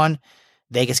Game 1.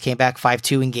 Vegas came back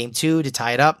 5-2 in Game 2 to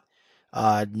tie it up.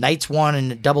 Knights won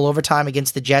in double overtime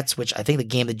against the Jets, which I think the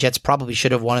game the Jets probably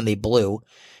should have won and they blew.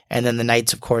 And then the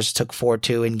Knights, of course, took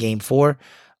 4-2 in Game 4.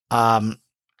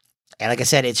 And like I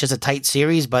said, it's just a tight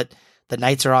series, but the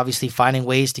Knights are obviously finding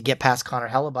ways to get past Connor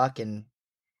Hellebuck, and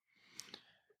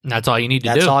that's all you need to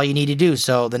do. That's all you need to do.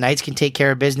 So the Knights can take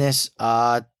care of business.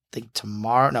 I think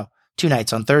 2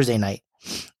 nights on Thursday night,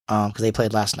 because they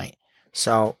played last night.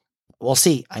 So we'll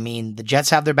see. I mean, the Jets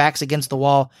have their backs against the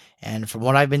wall, and from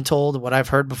what I've been told, what I've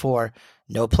heard before,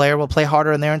 no player will play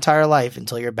harder in their entire life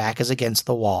until your back is against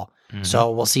the wall. Mm-hmm.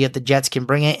 So we'll see if the Jets can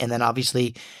bring it, and then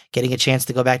obviously getting a chance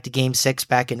to go back to Game 6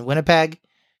 back in Winnipeg.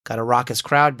 Got a raucous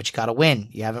crowd, but you got to win.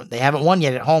 They haven't won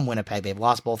yet at home, Winnipeg. They've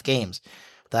lost both games.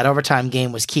 That overtime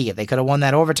game was key. If they could have won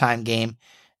that overtime game,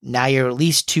 now you're at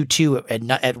least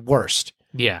 2-2 at worst.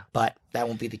 Yeah. But that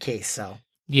won't be the case, so.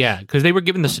 Yeah, because they were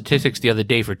given the statistics the other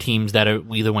day for teams that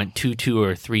either went 2-2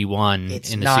 or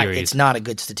 3-1 in the series. It's not a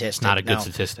good statistic. Not a good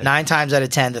statistic. 9 times out of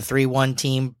 10, the 3-1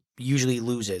 team usually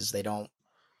loses. They don't.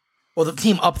 Well, the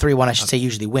team up 3-1, I should say,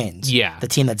 usually wins. Yeah. The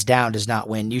team that's down does not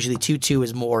win. Usually 2-2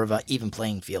 is more of an even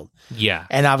playing field. Yeah.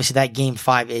 And obviously that Game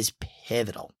 5 is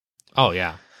pivotal. Oh,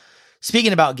 yeah.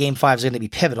 Speaking about Game 5 is going to be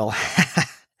pivotal.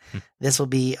 This will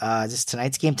be this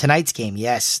tonight's game? Tonight's game,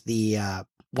 yes. The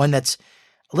one that's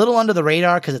a little under the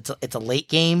radar because it's a late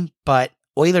game, but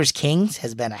Oilers-Kings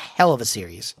has been a hell of a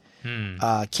series.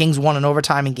 Kings won in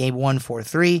overtime in Game 1,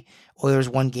 4-3. Oilers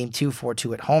won Game 2,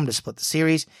 4-2 at home to split the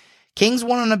series. Kings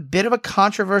won on a bit of a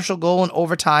controversial goal in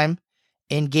overtime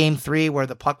in Game 3 where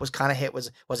the puck was kind of hit. Was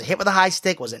it hit with a high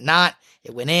stick? Was it not?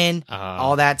 It went in.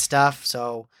 All that stuff.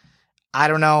 So I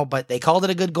don't know, but they called it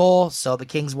a good goal, so the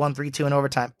Kings won 3-2 in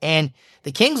overtime. And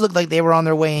the Kings looked like they were on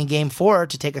their way in Game 4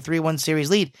 to take a 3-1 series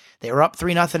lead. They were up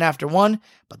 3-0 after 1,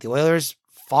 but the Oilers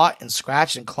fought and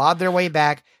scratched and clawed their way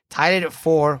back, tied it at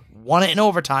 4, won it in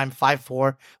overtime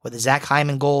 5-4 with a Zach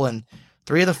Hyman goal, and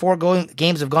 3 of the 4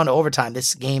 games have gone to overtime.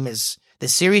 This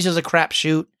series is a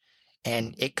crapshoot,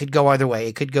 and it could go either way.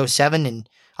 It could go 7, and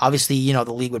obviously,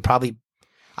 the league would probably,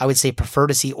 I would say, prefer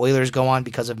to see Oilers go on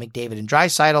because of McDavid and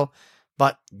Draisaitl.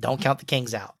 But don't count the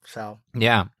Kings out. So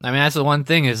yeah, I mean that's the one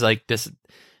thing is like this.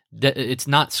 It's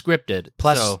not scripted.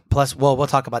 Plus, well, we'll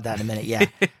talk about that in a minute. Yeah.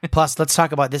 Plus, let's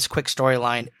talk about this quick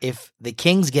storyline. If the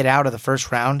Kings get out of the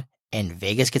first round and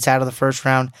Vegas gets out of the first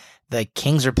round, the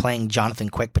Kings are playing Jonathan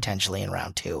Quick potentially in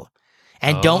round 2.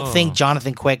 And don't think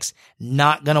Jonathan Quick's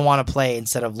not going to want to play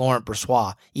instead of Laurent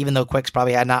Brossoit. Even though Quick's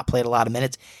probably had not played a lot of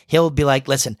minutes, he'll be like,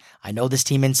 listen, I know this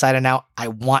team inside and out. I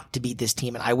want to beat this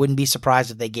team, and I wouldn't be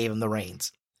surprised if they gave him the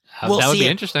reins. That would be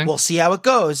interesting. We'll see how it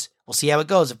goes.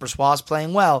 If Brossoit's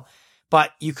playing well.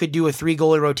 But you could do a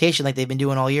 3-goalie rotation like they've been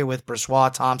doing all year with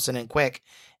Brossoit, Thompson, and Quick.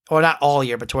 Or not all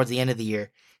year, but towards the end of the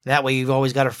year. That way you've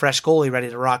always got a fresh goalie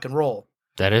ready to rock and roll.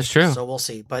 That is true. So we'll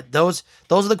see. But those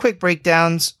are the quick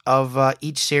breakdowns of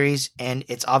each series, and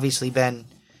it's obviously been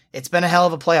a hell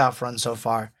of a playoff run so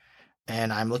far,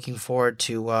 and I'm looking forward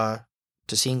to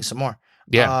seeing some more.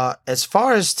 Yeah. As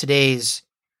far as today's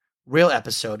real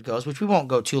episode goes, which we won't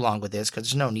go too long with this because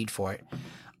there's no need for it.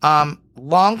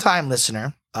 Long-time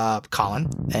listener,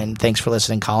 Colin, and thanks for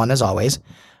listening, Colin, as always.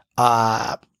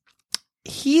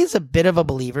 He is a bit of a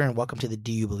believer, and welcome to the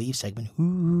Do You Believe segment.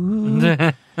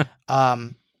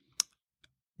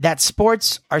 That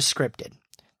sports are scripted.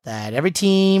 That every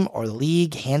team or the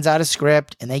league hands out a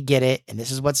script, and they get it, and this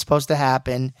is what's supposed to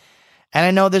happen. And I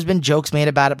know there's been jokes made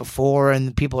about it before,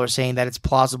 and people are saying that it's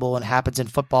plausible and happens in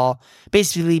football,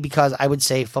 basically because I would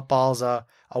say football is a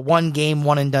one-game,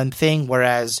 one-and-done thing,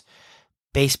 whereas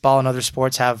baseball and other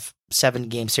sports have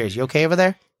 7-game series. You okay over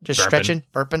there? Just stretching,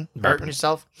 burping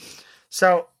yourself?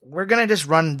 So we're going to just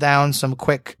run down some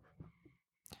quick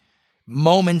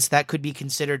moments that could be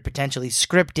considered potentially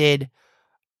scripted.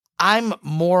 I'm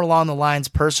more along the lines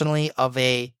personally of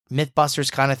a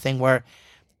Mythbusters kind of thing where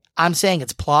I'm saying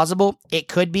it's plausible. It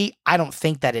could be. I don't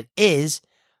think that it is.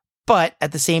 But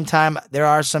at the same time, there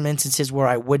are some instances where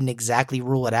I wouldn't exactly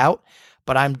rule it out.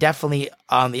 But I'm definitely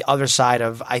on the other side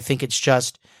of I think it's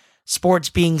just sports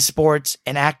being sports,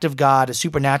 an act of God, a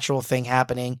supernatural thing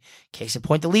happening. Case in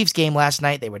point, the Leafs game last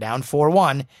night, they were down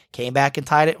 4-1, came back and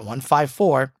tied it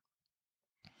 1-5-4.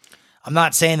 I'm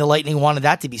not saying the Lightning wanted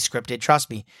that to be scripted. Trust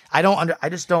me. I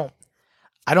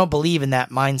don't believe in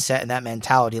that mindset and that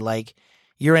mentality. Like,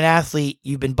 you're an athlete,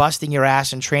 you've been busting your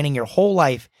ass and training your whole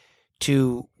life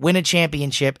to win a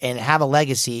championship and have a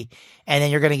legacy, and then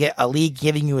you're going to get a league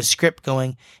giving you a script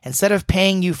going, instead of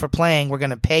paying you for playing, we're going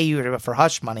to pay you for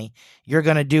hush money. You're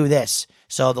going to do this.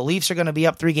 So the Leafs are going to be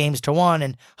up 3-1,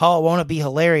 and won't it be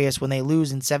hilarious when they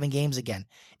lose in 7 games again?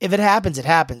 If it happens, it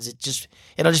happens.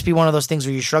 It'll just be one of those things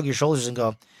where you shrug your shoulders and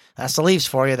go, that's the Leafs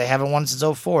for you. They haven't won since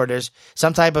 2004. There's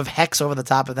some type of hex over the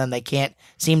top of them they can't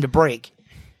seem to break.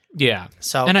 Yeah.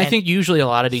 And I think usually a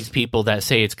lot of these people that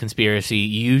say it's conspiracy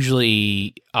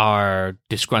usually are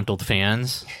disgruntled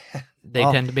fans. They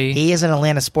tend to be. He is an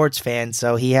Atlanta sports fan,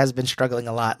 so he has been struggling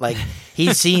a lot. Like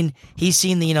he's seen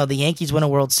the Yankees win a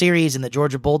World Series and the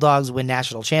Georgia Bulldogs win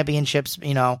national championships,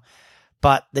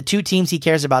 but the 2 teams he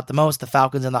cares about the most, the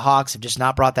Falcons and the Hawks, have just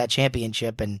not brought that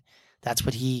championship, and it's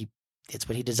what he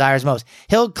desires most.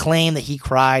 He'll claim that he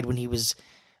cried when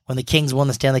the Kings won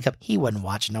the Stanley Cup. He wasn't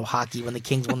watching no hockey when the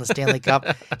Kings won the Stanley Cup.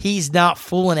 He's not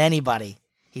fooling anybody.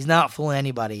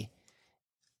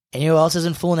 And you know who else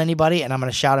isn't fooling anybody? And I'm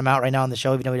going to shout him out right now on the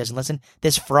show, even though he doesn't listen.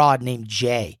 This fraud named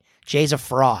Jay. Jay's a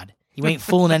fraud. He ain't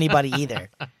fooling anybody either.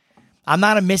 I'm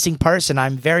not a missing person.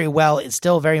 I'm it's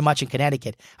still very much in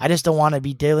Connecticut. I just don't want to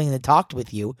be dealing and talked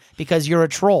with you because you're a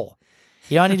troll.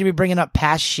 You don't need to be bringing up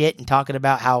past shit and talking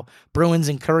about how Bruins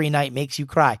and Curry night makes you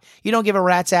cry. You don't give a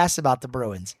rat's ass about the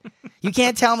Bruins. You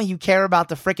can't tell me you care about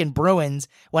the frickin' Bruins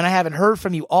when I haven't heard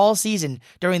from you all season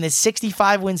during this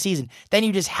 65-win season. Then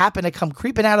you just happen to come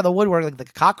creeping out of the woodwork like the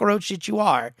cockroach shit you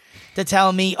are to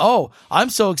tell me, oh, I'm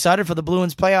so excited for the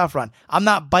Bruins playoff run. I'm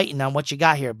not biting on what you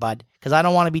got here, bud, because I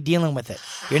don't want to be dealing with it.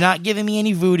 You're not giving me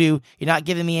any voodoo. You're not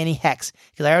giving me any hex.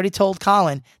 Because I already told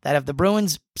Colin that if the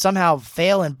Bruins somehow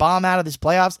fail and bomb out of this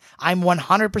playoffs, I'm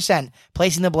 100%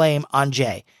 placing the blame on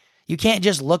Jay. You can't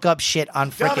just look up shit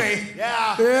on freaking.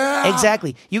 Yeah.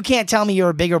 Exactly. You can't tell me you're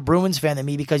a bigger Bruins fan than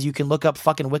me because you can look up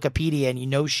fucking Wikipedia and you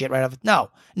know shit right off. No.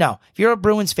 If you're a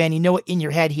Bruins fan, you know it in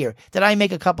your head here. Did I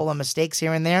make a couple of mistakes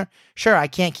here and there? Sure, I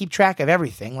can't keep track of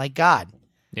everything, like God.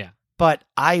 Yeah. But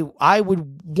I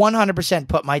would 100%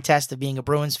 put my test of being a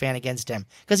Bruins fan against him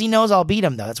because he knows I'll beat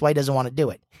him, though. That's why he doesn't want to do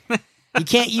it. You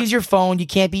can't use your phone. You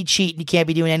can't be cheating. You can't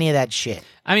be doing any of that shit.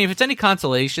 I mean, if it's any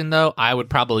consolation, though, I would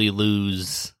probably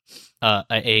lose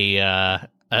a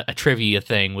trivia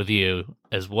thing with you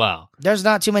as well. There's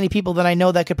not too many people that I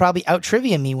know that could probably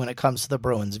out-trivia me when it comes to the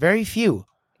Bruins. Very few.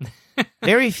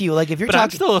 Very few. Like if you're but talking,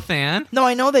 I'm still a fan. No,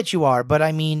 I know that you are, but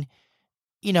I mean,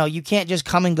 you can't just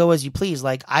come and go as you please.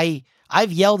 Like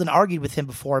I've yelled and argued with him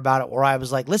before about it where I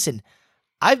was like, listen,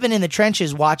 I've been in the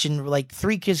trenches watching like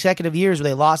 3 consecutive years where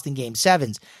they lost in game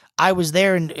 7s. I was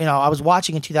there and, I was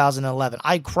watching in 2011.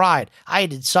 I cried. I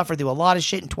had to suffer through a lot of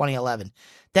shit in 2011.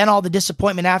 Then all the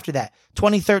disappointment after that.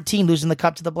 2013, losing the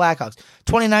cup to the Blackhawks.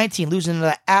 2019, losing to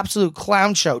that absolute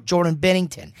clown show, Jordan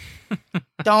Bennington.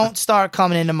 Don't start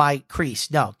coming into my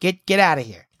crease. No, get out of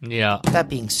here. Yeah. That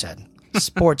being said,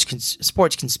 sports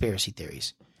conspiracy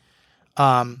theories.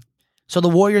 So the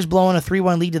Warriors blowing a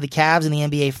 3-1 lead to the Cavs in the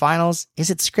NBA Finals. Is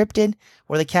it scripted?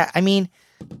 I mean,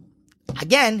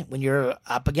 again, when you're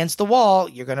up against the wall,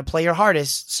 you're going to play your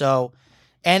hardest. So,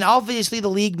 and obviously the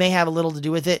league may have a little to do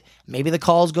with it. Maybe the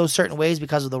calls go certain ways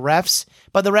because of the refs.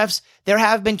 But the refs, there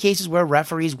have been cases where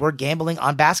referees were gambling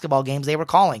on basketball games they were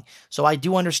calling. So I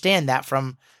do understand that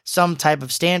from some type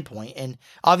of standpoint. And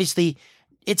obviously,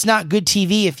 it's not good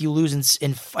TV if you lose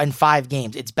in 5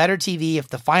 games. It's better TV if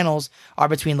the finals are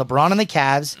between LeBron and the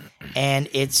Cavs, and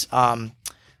it's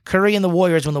Curry and the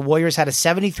Warriors when the Warriors had a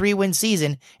 73-win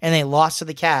season and they lost to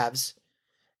the Cavs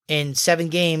in 7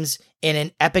 games in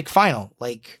an epic final.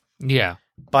 Yeah.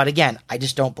 But again, I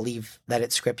just don't believe that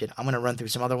it's scripted. I'm going to run through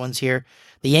some other ones here.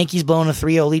 The Yankees blowing a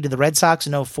 3-0 lead to the Red Sox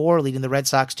in 2004, leading the Red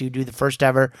Sox to do the first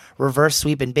ever reverse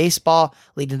sweep in baseball,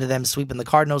 leading to them sweeping the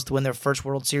Cardinals to win their first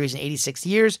World Series in 86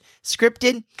 years.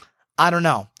 Scripted? I don't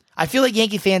know. I feel like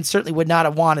Yankee fans certainly would not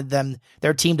have wanted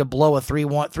their team to blow a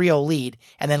 3-0 lead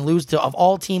and then lose to, of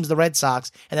all teams, the Red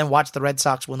Sox, and then watch the Red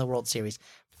Sox win the World Series.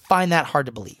 Find that hard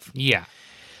to believe. Yeah.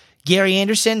 Gary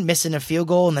Anderson missing a field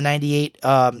goal in the 98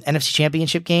 NFC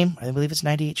Championship game. I believe it's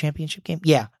 98 Championship game.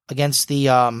 Yeah, against the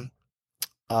hold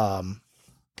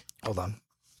on.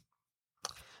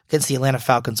 Against the Atlanta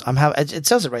Falcons. It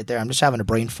says it right there. I'm just having a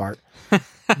brain fart.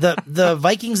 The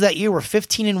Vikings that year were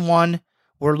 15-1.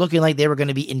 Were looking like they were going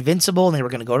to be invincible and they were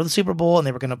going to go to the Super Bowl and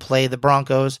they were going to play the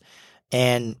Broncos.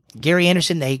 And Gary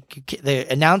Anderson, the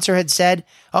announcer had said,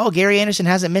 "Oh, Gary Anderson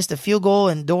hasn't missed a field goal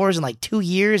indoors in like 2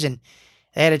 years," and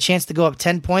they had a chance to go up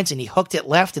 10 points, and he hooked it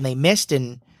left, and they missed,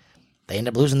 and they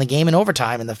ended up losing the game in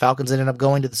overtime, and the Falcons ended up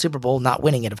going to the Super Bowl, not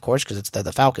winning it, of course, because it's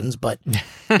the Falcons, but,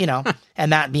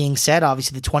 and that being said,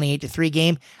 obviously the 28-3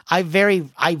 game, I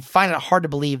find it hard to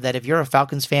believe that if you're a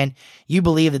Falcons fan, you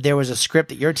believe that there was a script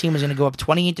that your team was going to go up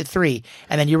 28-3,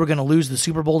 and then you were going to lose the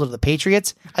Super Bowl to the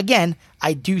Patriots. Again,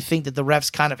 I do think that the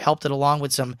refs kind of helped it along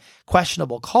with some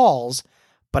questionable calls,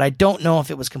 but I don't know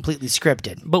if it was completely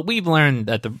scripted. But we've learned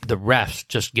that the refs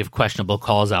just give questionable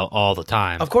calls out all the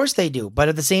time. Of course they do. But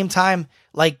at the same time,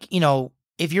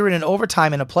 if you're in an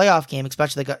overtime in a playoff game,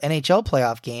 especially like an NHL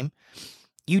playoff game,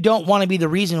 you don't want to be the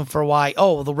reason for why,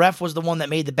 the ref was the one that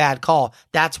made the bad call.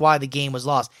 That's why the game was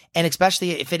lost. And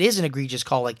especially if it is an egregious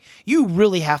call, you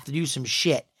really have to do some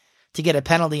shit to get a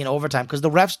penalty in overtime because the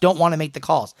refs don't want to make the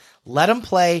calls. Let them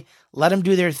play. Let them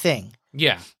do their thing.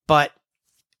 Yeah. But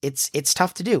it's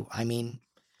tough to do. I mean,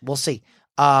 we'll see.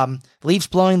 Leafs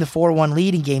blowing the 4-1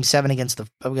 lead in Game 7 against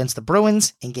the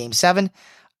Bruins in Game 7.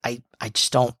 I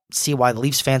just don't see why the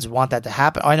Leafs fans would want that to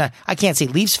happen. I can't say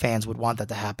Leafs fans would want that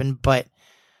to happen, but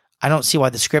I don't see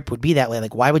why the script would be that way.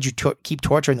 Why would you keep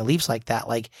torturing the Leafs like that?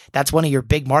 That's one of your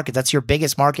big markets. That's your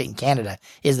biggest market in Canada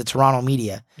is the Toronto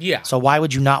media. Yeah. So why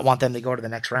would you not want them to go to the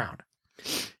next round?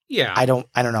 Yeah. I don't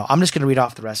know. I'm just going to read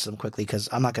off the rest of them quickly because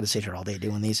I'm not going to sit here all day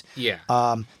doing these. Yeah.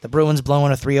 The Bruins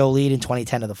blowing a 3-0 lead in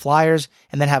 2010 to the Flyers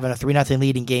and then having a 3-0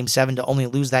 lead in Game 7 to only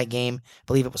lose that game. I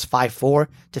believe it was 5-4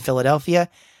 to Philadelphia.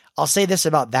 I'll say this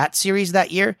about that series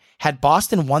that year. Had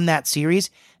Boston won that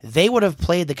series, they would have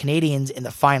played the Canadiens in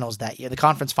the finals that year, the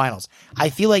conference finals.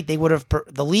 I feel like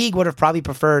the league would have probably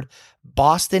preferred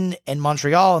Boston and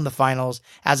Montreal in the finals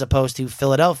as opposed to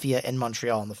Philadelphia and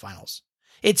Montreal in the finals.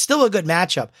 It's still a good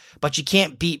matchup, but you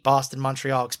can't beat Boston,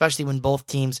 Montreal, especially when both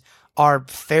teams are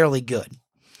fairly good.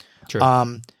 True.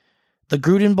 The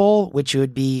Gruden Bowl, which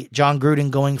would be John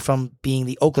Gruden going from being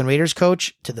the Oakland Raiders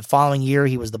coach to the following year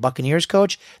he was the Buccaneers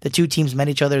coach. The two teams met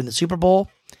each other in the Super Bowl,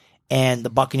 and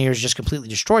the Buccaneers just completely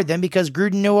destroyed them because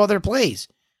Gruden knew all their plays.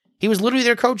 He was literally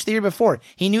their coach the year before.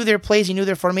 He knew their plays, he knew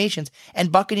their formations,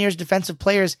 and Buccaneers defensive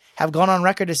players have gone on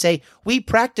record to say, we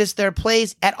practiced their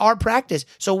plays at our practice.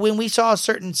 So when we saw a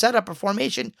certain setup or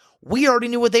formation, we already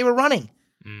knew what they were running.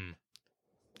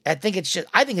 I think it's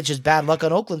just bad luck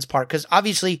on Oakland's part because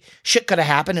obviously shit could have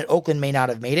happened and Oakland may not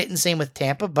have made it, and same with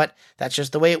Tampa, but that's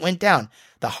just the way it went down.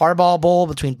 The Harbaugh Bowl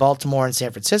between Baltimore and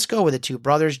San Francisco, where the two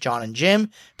brothers, John and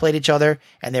Jim, played each other,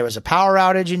 and there was a power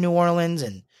outage in New Orleans,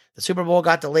 and the Super Bowl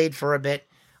got delayed for a bit.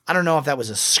 I don't know if that was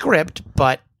a script,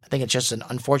 but I think it's just an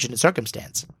unfortunate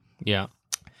circumstance. Yeah.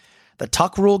 The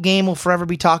Tuck rule game will forever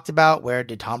be talked about. Where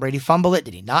did Tom Brady fumble it?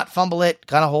 Did he not fumble it?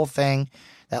 Kind of whole thing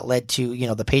that led to,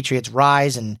 the Patriots'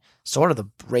 rise and sort of the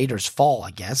Raiders' fall,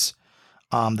 I guess.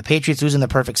 The Patriots losing the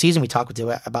perfect season. We talked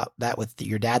about that with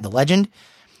your dad, the legend.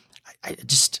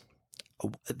 Is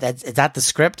that the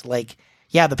script? Like,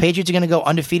 yeah, the Patriots are going to go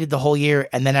undefeated the whole year,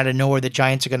 and then out of nowhere, the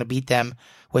Giants are going to beat them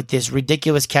with this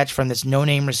ridiculous catch from this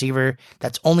no-name receiver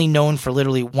that's only known for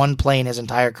literally one play in his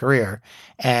entire career,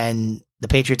 and the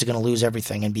Patriots are going to lose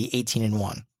everything and be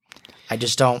 18-1. I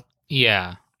just don't.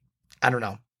 Yeah. I don't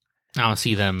know. I don't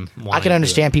see them. I can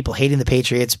understand people hating the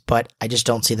Patriots, but I just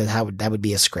don't see that would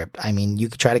be a script. I mean, you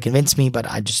could try to convince me, but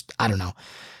I don't know.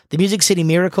 The Music City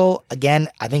Miracle, again,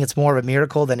 I think it's more of a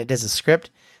miracle than it is a script.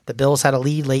 The Bills had a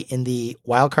lead late in the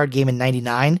wild card game in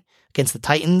 99 against the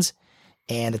Titans,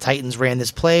 and the Titans ran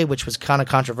this play, which was kind of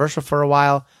controversial for a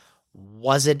while.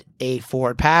 Was it a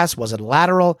forward pass? Was it a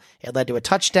lateral? It led to a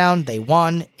touchdown. They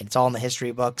won. It's all in the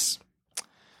history books.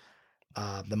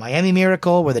 The Miami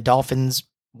Miracle, where the Dolphins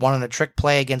won on a trick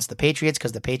play against the Patriots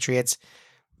because the Patriots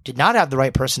did not have the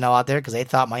right personnel out there because they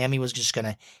thought Miami was just going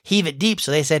to heave it deep.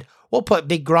 So they said, we'll put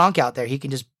Big Gronk out there. He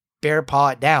can just bear paw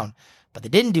it down. But they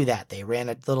didn't do that. They ran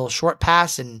a little short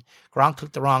pass, and Gronk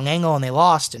took the wrong angle, and they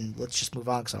lost. And let's just move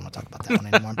on because I don't want to talk about that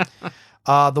one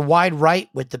anymore. The wide right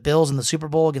with the Bills in the Super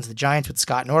Bowl against the Giants with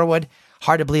Scott Norwood.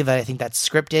 Hard to believe that I think that's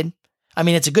scripted. I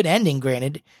mean, it's a good ending,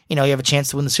 granted. You have a chance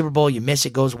to win the Super Bowl. You miss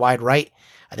it, goes wide right.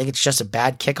 I think it's just a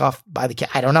bad kickoff by the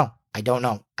I don't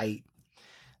know.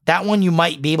 That one you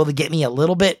might be able to get me a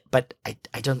little bit, but I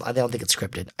don't think it's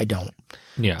scripted. I don't.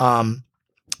 Yeah.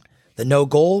 The no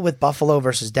goal with Buffalo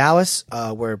versus Dallas,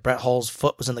 where Brett Hull's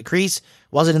foot was in the crease.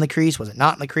 Was it in the crease? Was it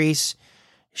not in the crease?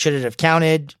 Should it have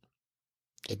counted?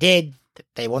 It did.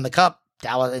 They won the cup.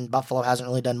 Dallas and Buffalo hasn't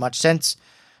really done much since.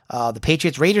 The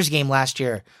Patriots-Raiders game last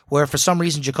year, where for some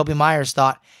reason Jacoby Myers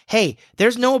thought, hey,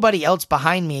 there's nobody else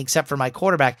behind me except for my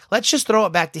quarterback. Let's just throw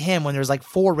it back to him when there's like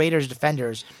 4 Raiders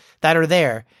defenders that are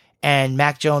there. And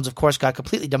Mac Jones, of course, got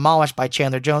completely demolished by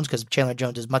Chandler Jones because Chandler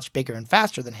Jones is much bigger and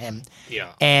faster than him.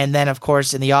 Yeah. And then, of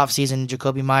course, in the offseason,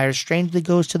 Jacoby Myers strangely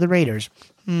goes to the Raiders.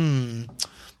 I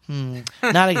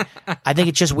think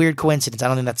it's just weird coincidence. I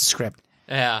don't think that's a script.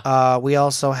 Yeah. We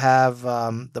also have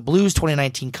the Blues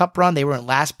 2019 Cup run. They were in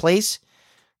last place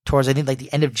towards, I think, like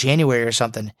the end of January or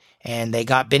something. And they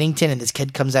got Binnington, and this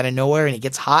kid comes out of nowhere, and he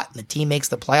gets hot, and the team makes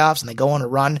the playoffs, and they go on a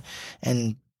run.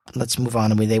 And let's move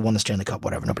on. I mean, they won the Stanley Cup,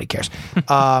 whatever. Nobody cares.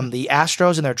 The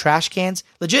Astros and their trash cans,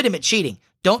 legitimate cheating.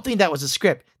 Don't think that was a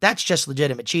script. That's just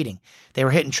legitimate cheating. They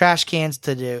were hitting trash cans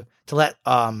to let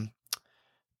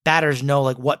batters know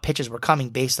like what pitches were coming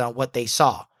based on what they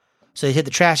saw. So they hit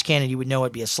the trash can, and you would know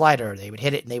it'd be a slider. They would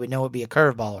hit it, and they would know it'd be a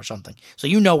curveball or something. So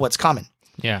you know what's coming.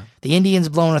 Yeah. The Indians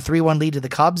blown a 3-1 lead to the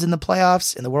Cubs in the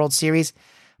playoffs in the World Series.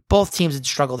 Both teams had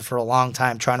struggled for a long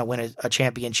time trying to win a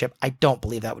championship. I don't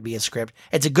believe that would be a script.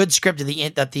 It's a good script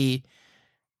that the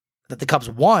Cubs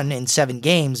won in 7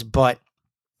 games, but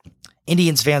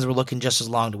Indians fans were looking just as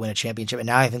long to win a championship, and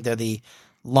now I think they're the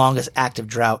longest active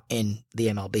drought in the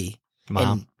MLB.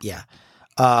 Wow. And, yeah.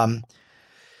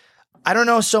 I don't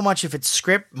know so much if it's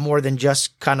script more than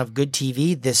just kind of good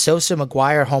TV. The Sosa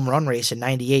McGuire home run race in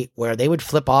 98, where they would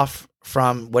flip off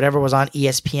from whatever was on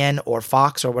ESPN or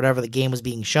Fox or whatever the game was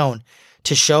being shown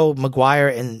to show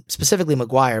McGuire, and specifically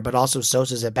McGuire, but also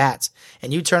Sosa's at bats.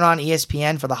 And you turn on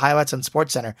ESPN for the highlights on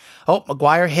SportsCenter. Oh,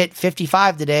 McGuire hit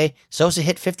 55 today. Sosa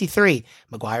hit 53.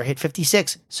 McGuire hit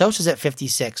 56. Sosa's at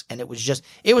 56. And it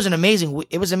was an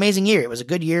amazing year. It was a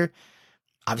good year.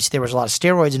 Obviously, there was a lot of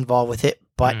steroids involved with it,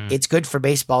 but it's good for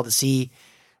baseball to see,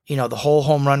 the whole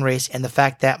home run race, and the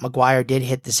fact that McGuire did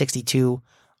hit the 62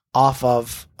 off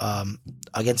of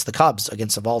against the Cubs,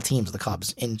 against of all teams, the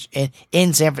Cubs in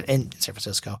San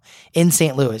Francisco, in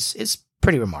St. Louis is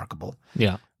pretty remarkable.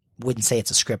 Yeah, wouldn't say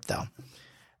it's a script though.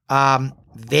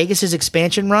 Vegas's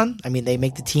expansion run. I mean, they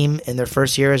make the team in their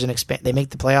first year they make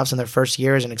the playoffs in their first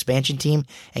year as an expansion team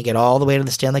and get all the way to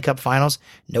the Stanley Cup Finals.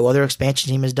 No other expansion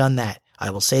team has done that. I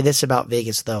will say this about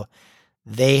Vegas, though.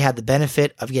 they had the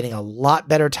benefit of getting a lot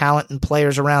better talent and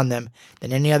players around them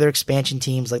than any other expansion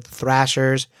teams like the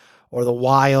Thrashers or the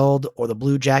Wild or the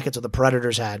Blue Jackets or the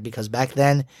Predators had, because back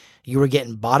then you were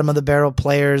getting bottom of the barrel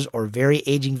players or very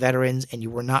aging veterans, and you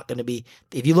were not going to be,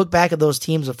 if you look back at those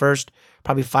teams the first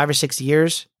probably 5 or 6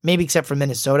 years, maybe except for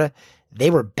Minnesota, they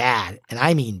were bad. And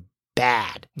I mean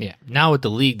bad. Yeah. Now with the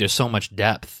league, there's so much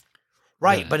depth.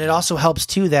 Right. But it also helps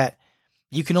too that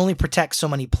you can only protect so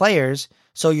many players.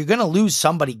 So you're going to lose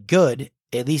somebody good,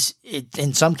 at least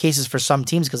in some cases for some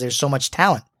teams, because there's so much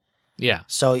talent. Yeah.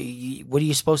 So what are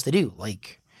you supposed to do?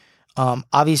 Like,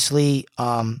 obviously,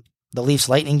 the Leafs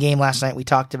Lightning game last night we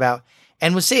talked about,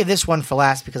 and we'll save this one for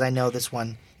last because I know this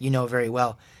one you know very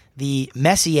well. The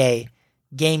Messier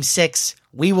Game 6,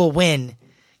 we will win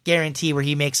guarantee, where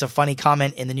he makes a funny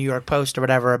comment in the New York Post or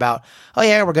whatever about, oh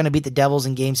yeah, we're going to beat the Devils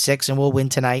in Game 6 and we'll win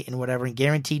tonight and whatever, and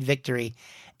guaranteed victory.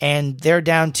 And they're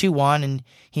down 2-1 and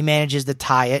he manages to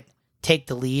tie it, take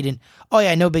the lead, and oh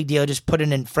yeah, no big deal, just put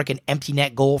in a freaking empty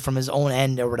net goal from his own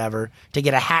end or whatever to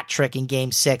get a hat trick in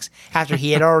Game 6 after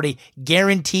he had already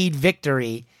guaranteed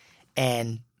victory.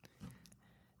 And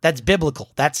that's biblical.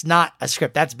 That's not a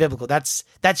script. That's biblical. That's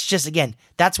just, again,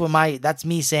 that's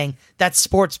me saying that's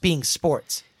sports being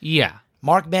sports. Yeah.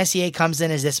 Mark Messier comes in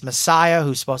as this messiah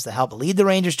who's supposed to help lead the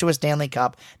Rangers to a Stanley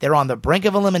Cup. They're on the brink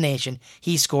of elimination.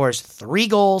 He scores 3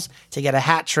 goals to get a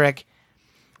hat trick,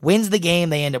 wins the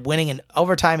game. They end up winning in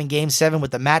overtime in Game 7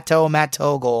 with the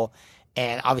Matteau goal.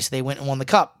 And obviously they went and won the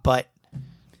cup, but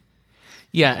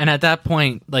yeah, and at that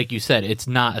point, like you said, it's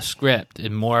not a script. It's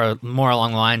more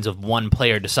along the lines of one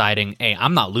player deciding, hey,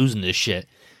 I'm not losing this shit.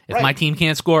 If my team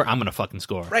can't score, I'm going to fucking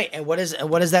score. Right, and what is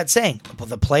that saying? Well,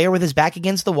 the player with his back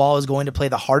against the wall is going to play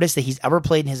the hardest that he's ever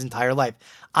played in his entire life.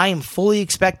 I am fully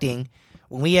expecting,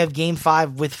 when we have Game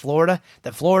 5 with Florida,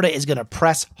 that Florida is going to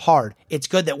press hard. It's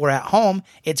good that we're at home.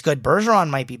 It's good Bergeron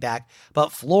might be back,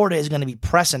 but Florida is going to be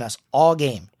pressing us all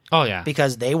game. Oh, yeah.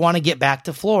 Because they want to get back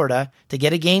to Florida to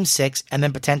get a Game 6 and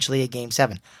then potentially a Game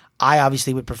 7. I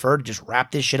obviously would prefer to just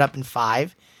wrap this shit up in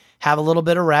 5, have a little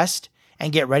bit of rest,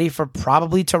 and get ready for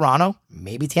probably Toronto,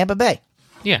 maybe Tampa Bay.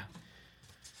 Yeah.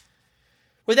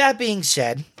 With that being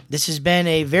said, this has been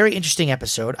a very interesting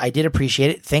episode. I did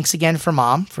appreciate it. Thanks again for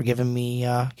Mom for giving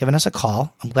us a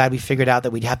call. I'm glad we figured out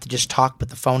that we'd have to just talk with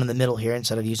the phone in the middle here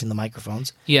instead of using the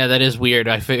microphones. Yeah, that is weird.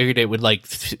 I figured it would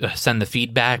send the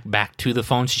feedback back to the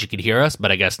phone so she could hear us, but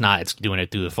I guess not. It's doing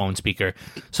it through the phone speaker.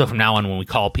 So from now on, when we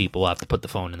call people, we'll have to put the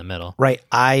phone in the middle. Right.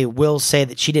 I will say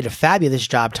that she did a fabulous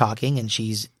job talking, and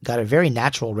she's got a very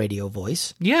natural radio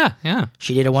voice. Yeah.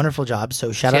 She did a wonderful job.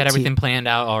 So shout out to She had everything planned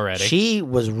out already. She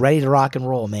was ready to rock and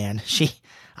roll, man.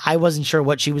 I wasn't sure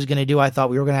what she was going to do. I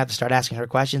thought we were going to have to start asking her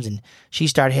questions, and she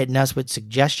started hitting us with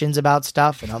suggestions about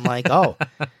stuff, and I'm like, oh,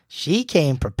 she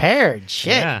came prepared.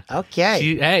 Shit. Yeah.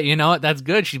 Okay. Hey, you know what? That's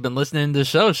good. She's been listening to the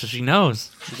show, so she knows.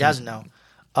 She does know.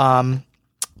 That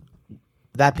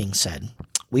being said,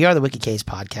 we are the Wicked Case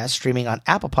Podcast, streaming on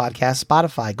Apple Podcasts,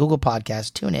 Spotify, Google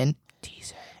Podcasts, TuneIn,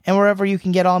 Deezer, and wherever you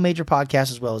can get all major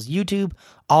podcasts, as well as YouTube.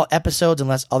 All episodes,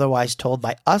 unless otherwise told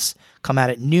by us, come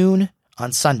out at noon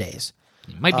on Sundays.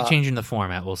 Might be changing the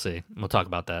format. We'll see. We'll talk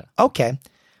about that. Okay.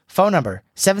 Phone number,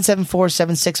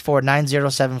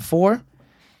 774-764-9074.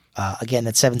 Again,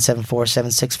 that's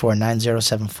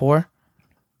 774-764-9074.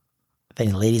 If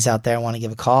any ladies out there want to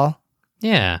give a call.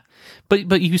 Yeah.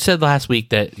 But you said last week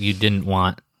that you didn't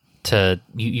want to,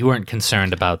 you weren't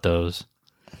concerned about those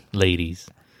ladies.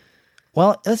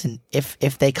 Well, listen, if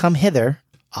they come hither,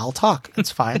 I'll talk.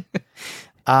 It's fine.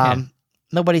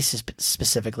 Nobody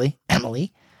specifically,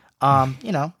 Emily.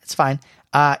 It's fine.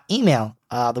 Email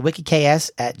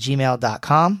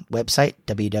thewickedks@gmail.com. Website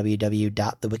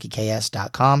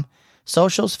www.thewickedks.com.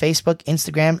 Socials, Facebook,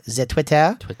 Instagram,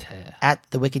 Twitter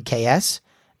 @thewickedks.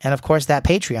 And of course that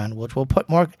Patreon, which we'll put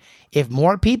more, if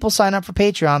more people sign up for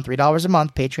Patreon, $3 a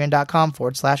month,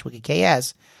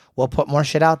 patreon.com/wickedks. We'll put more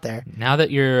shit out there. Now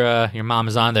that your mom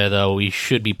is on there, though, we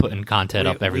should be putting content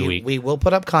up every week. We will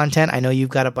put up content. I know you've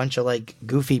got a bunch of like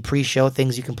goofy pre-show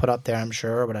things you can put up there, I'm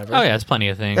sure, or whatever. Oh, yeah, there's plenty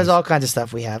of things. There's all kinds of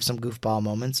stuff we have, some goofball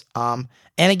moments. And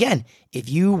again, if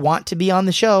you want to be on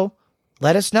the show,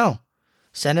 let us know.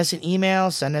 Send us an email,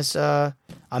 send us a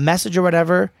message or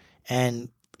whatever, and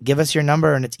give us your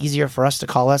number. And it's easier for us to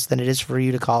call us than it is for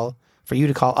you to call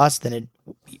us than it.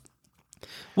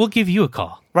 We'll give you a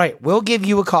call. Right. We'll give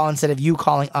you a call instead of you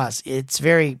calling us. It's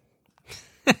very...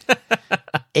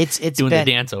 it's doing the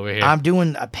dance over here. I'm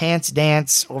doing a pants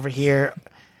dance over here,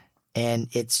 and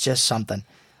it's just something.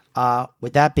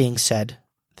 With that being said,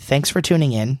 thanks for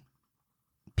tuning in.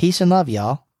 Peace and love,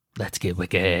 y'all. Let's get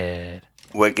wicked.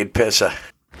 Wicked pisser.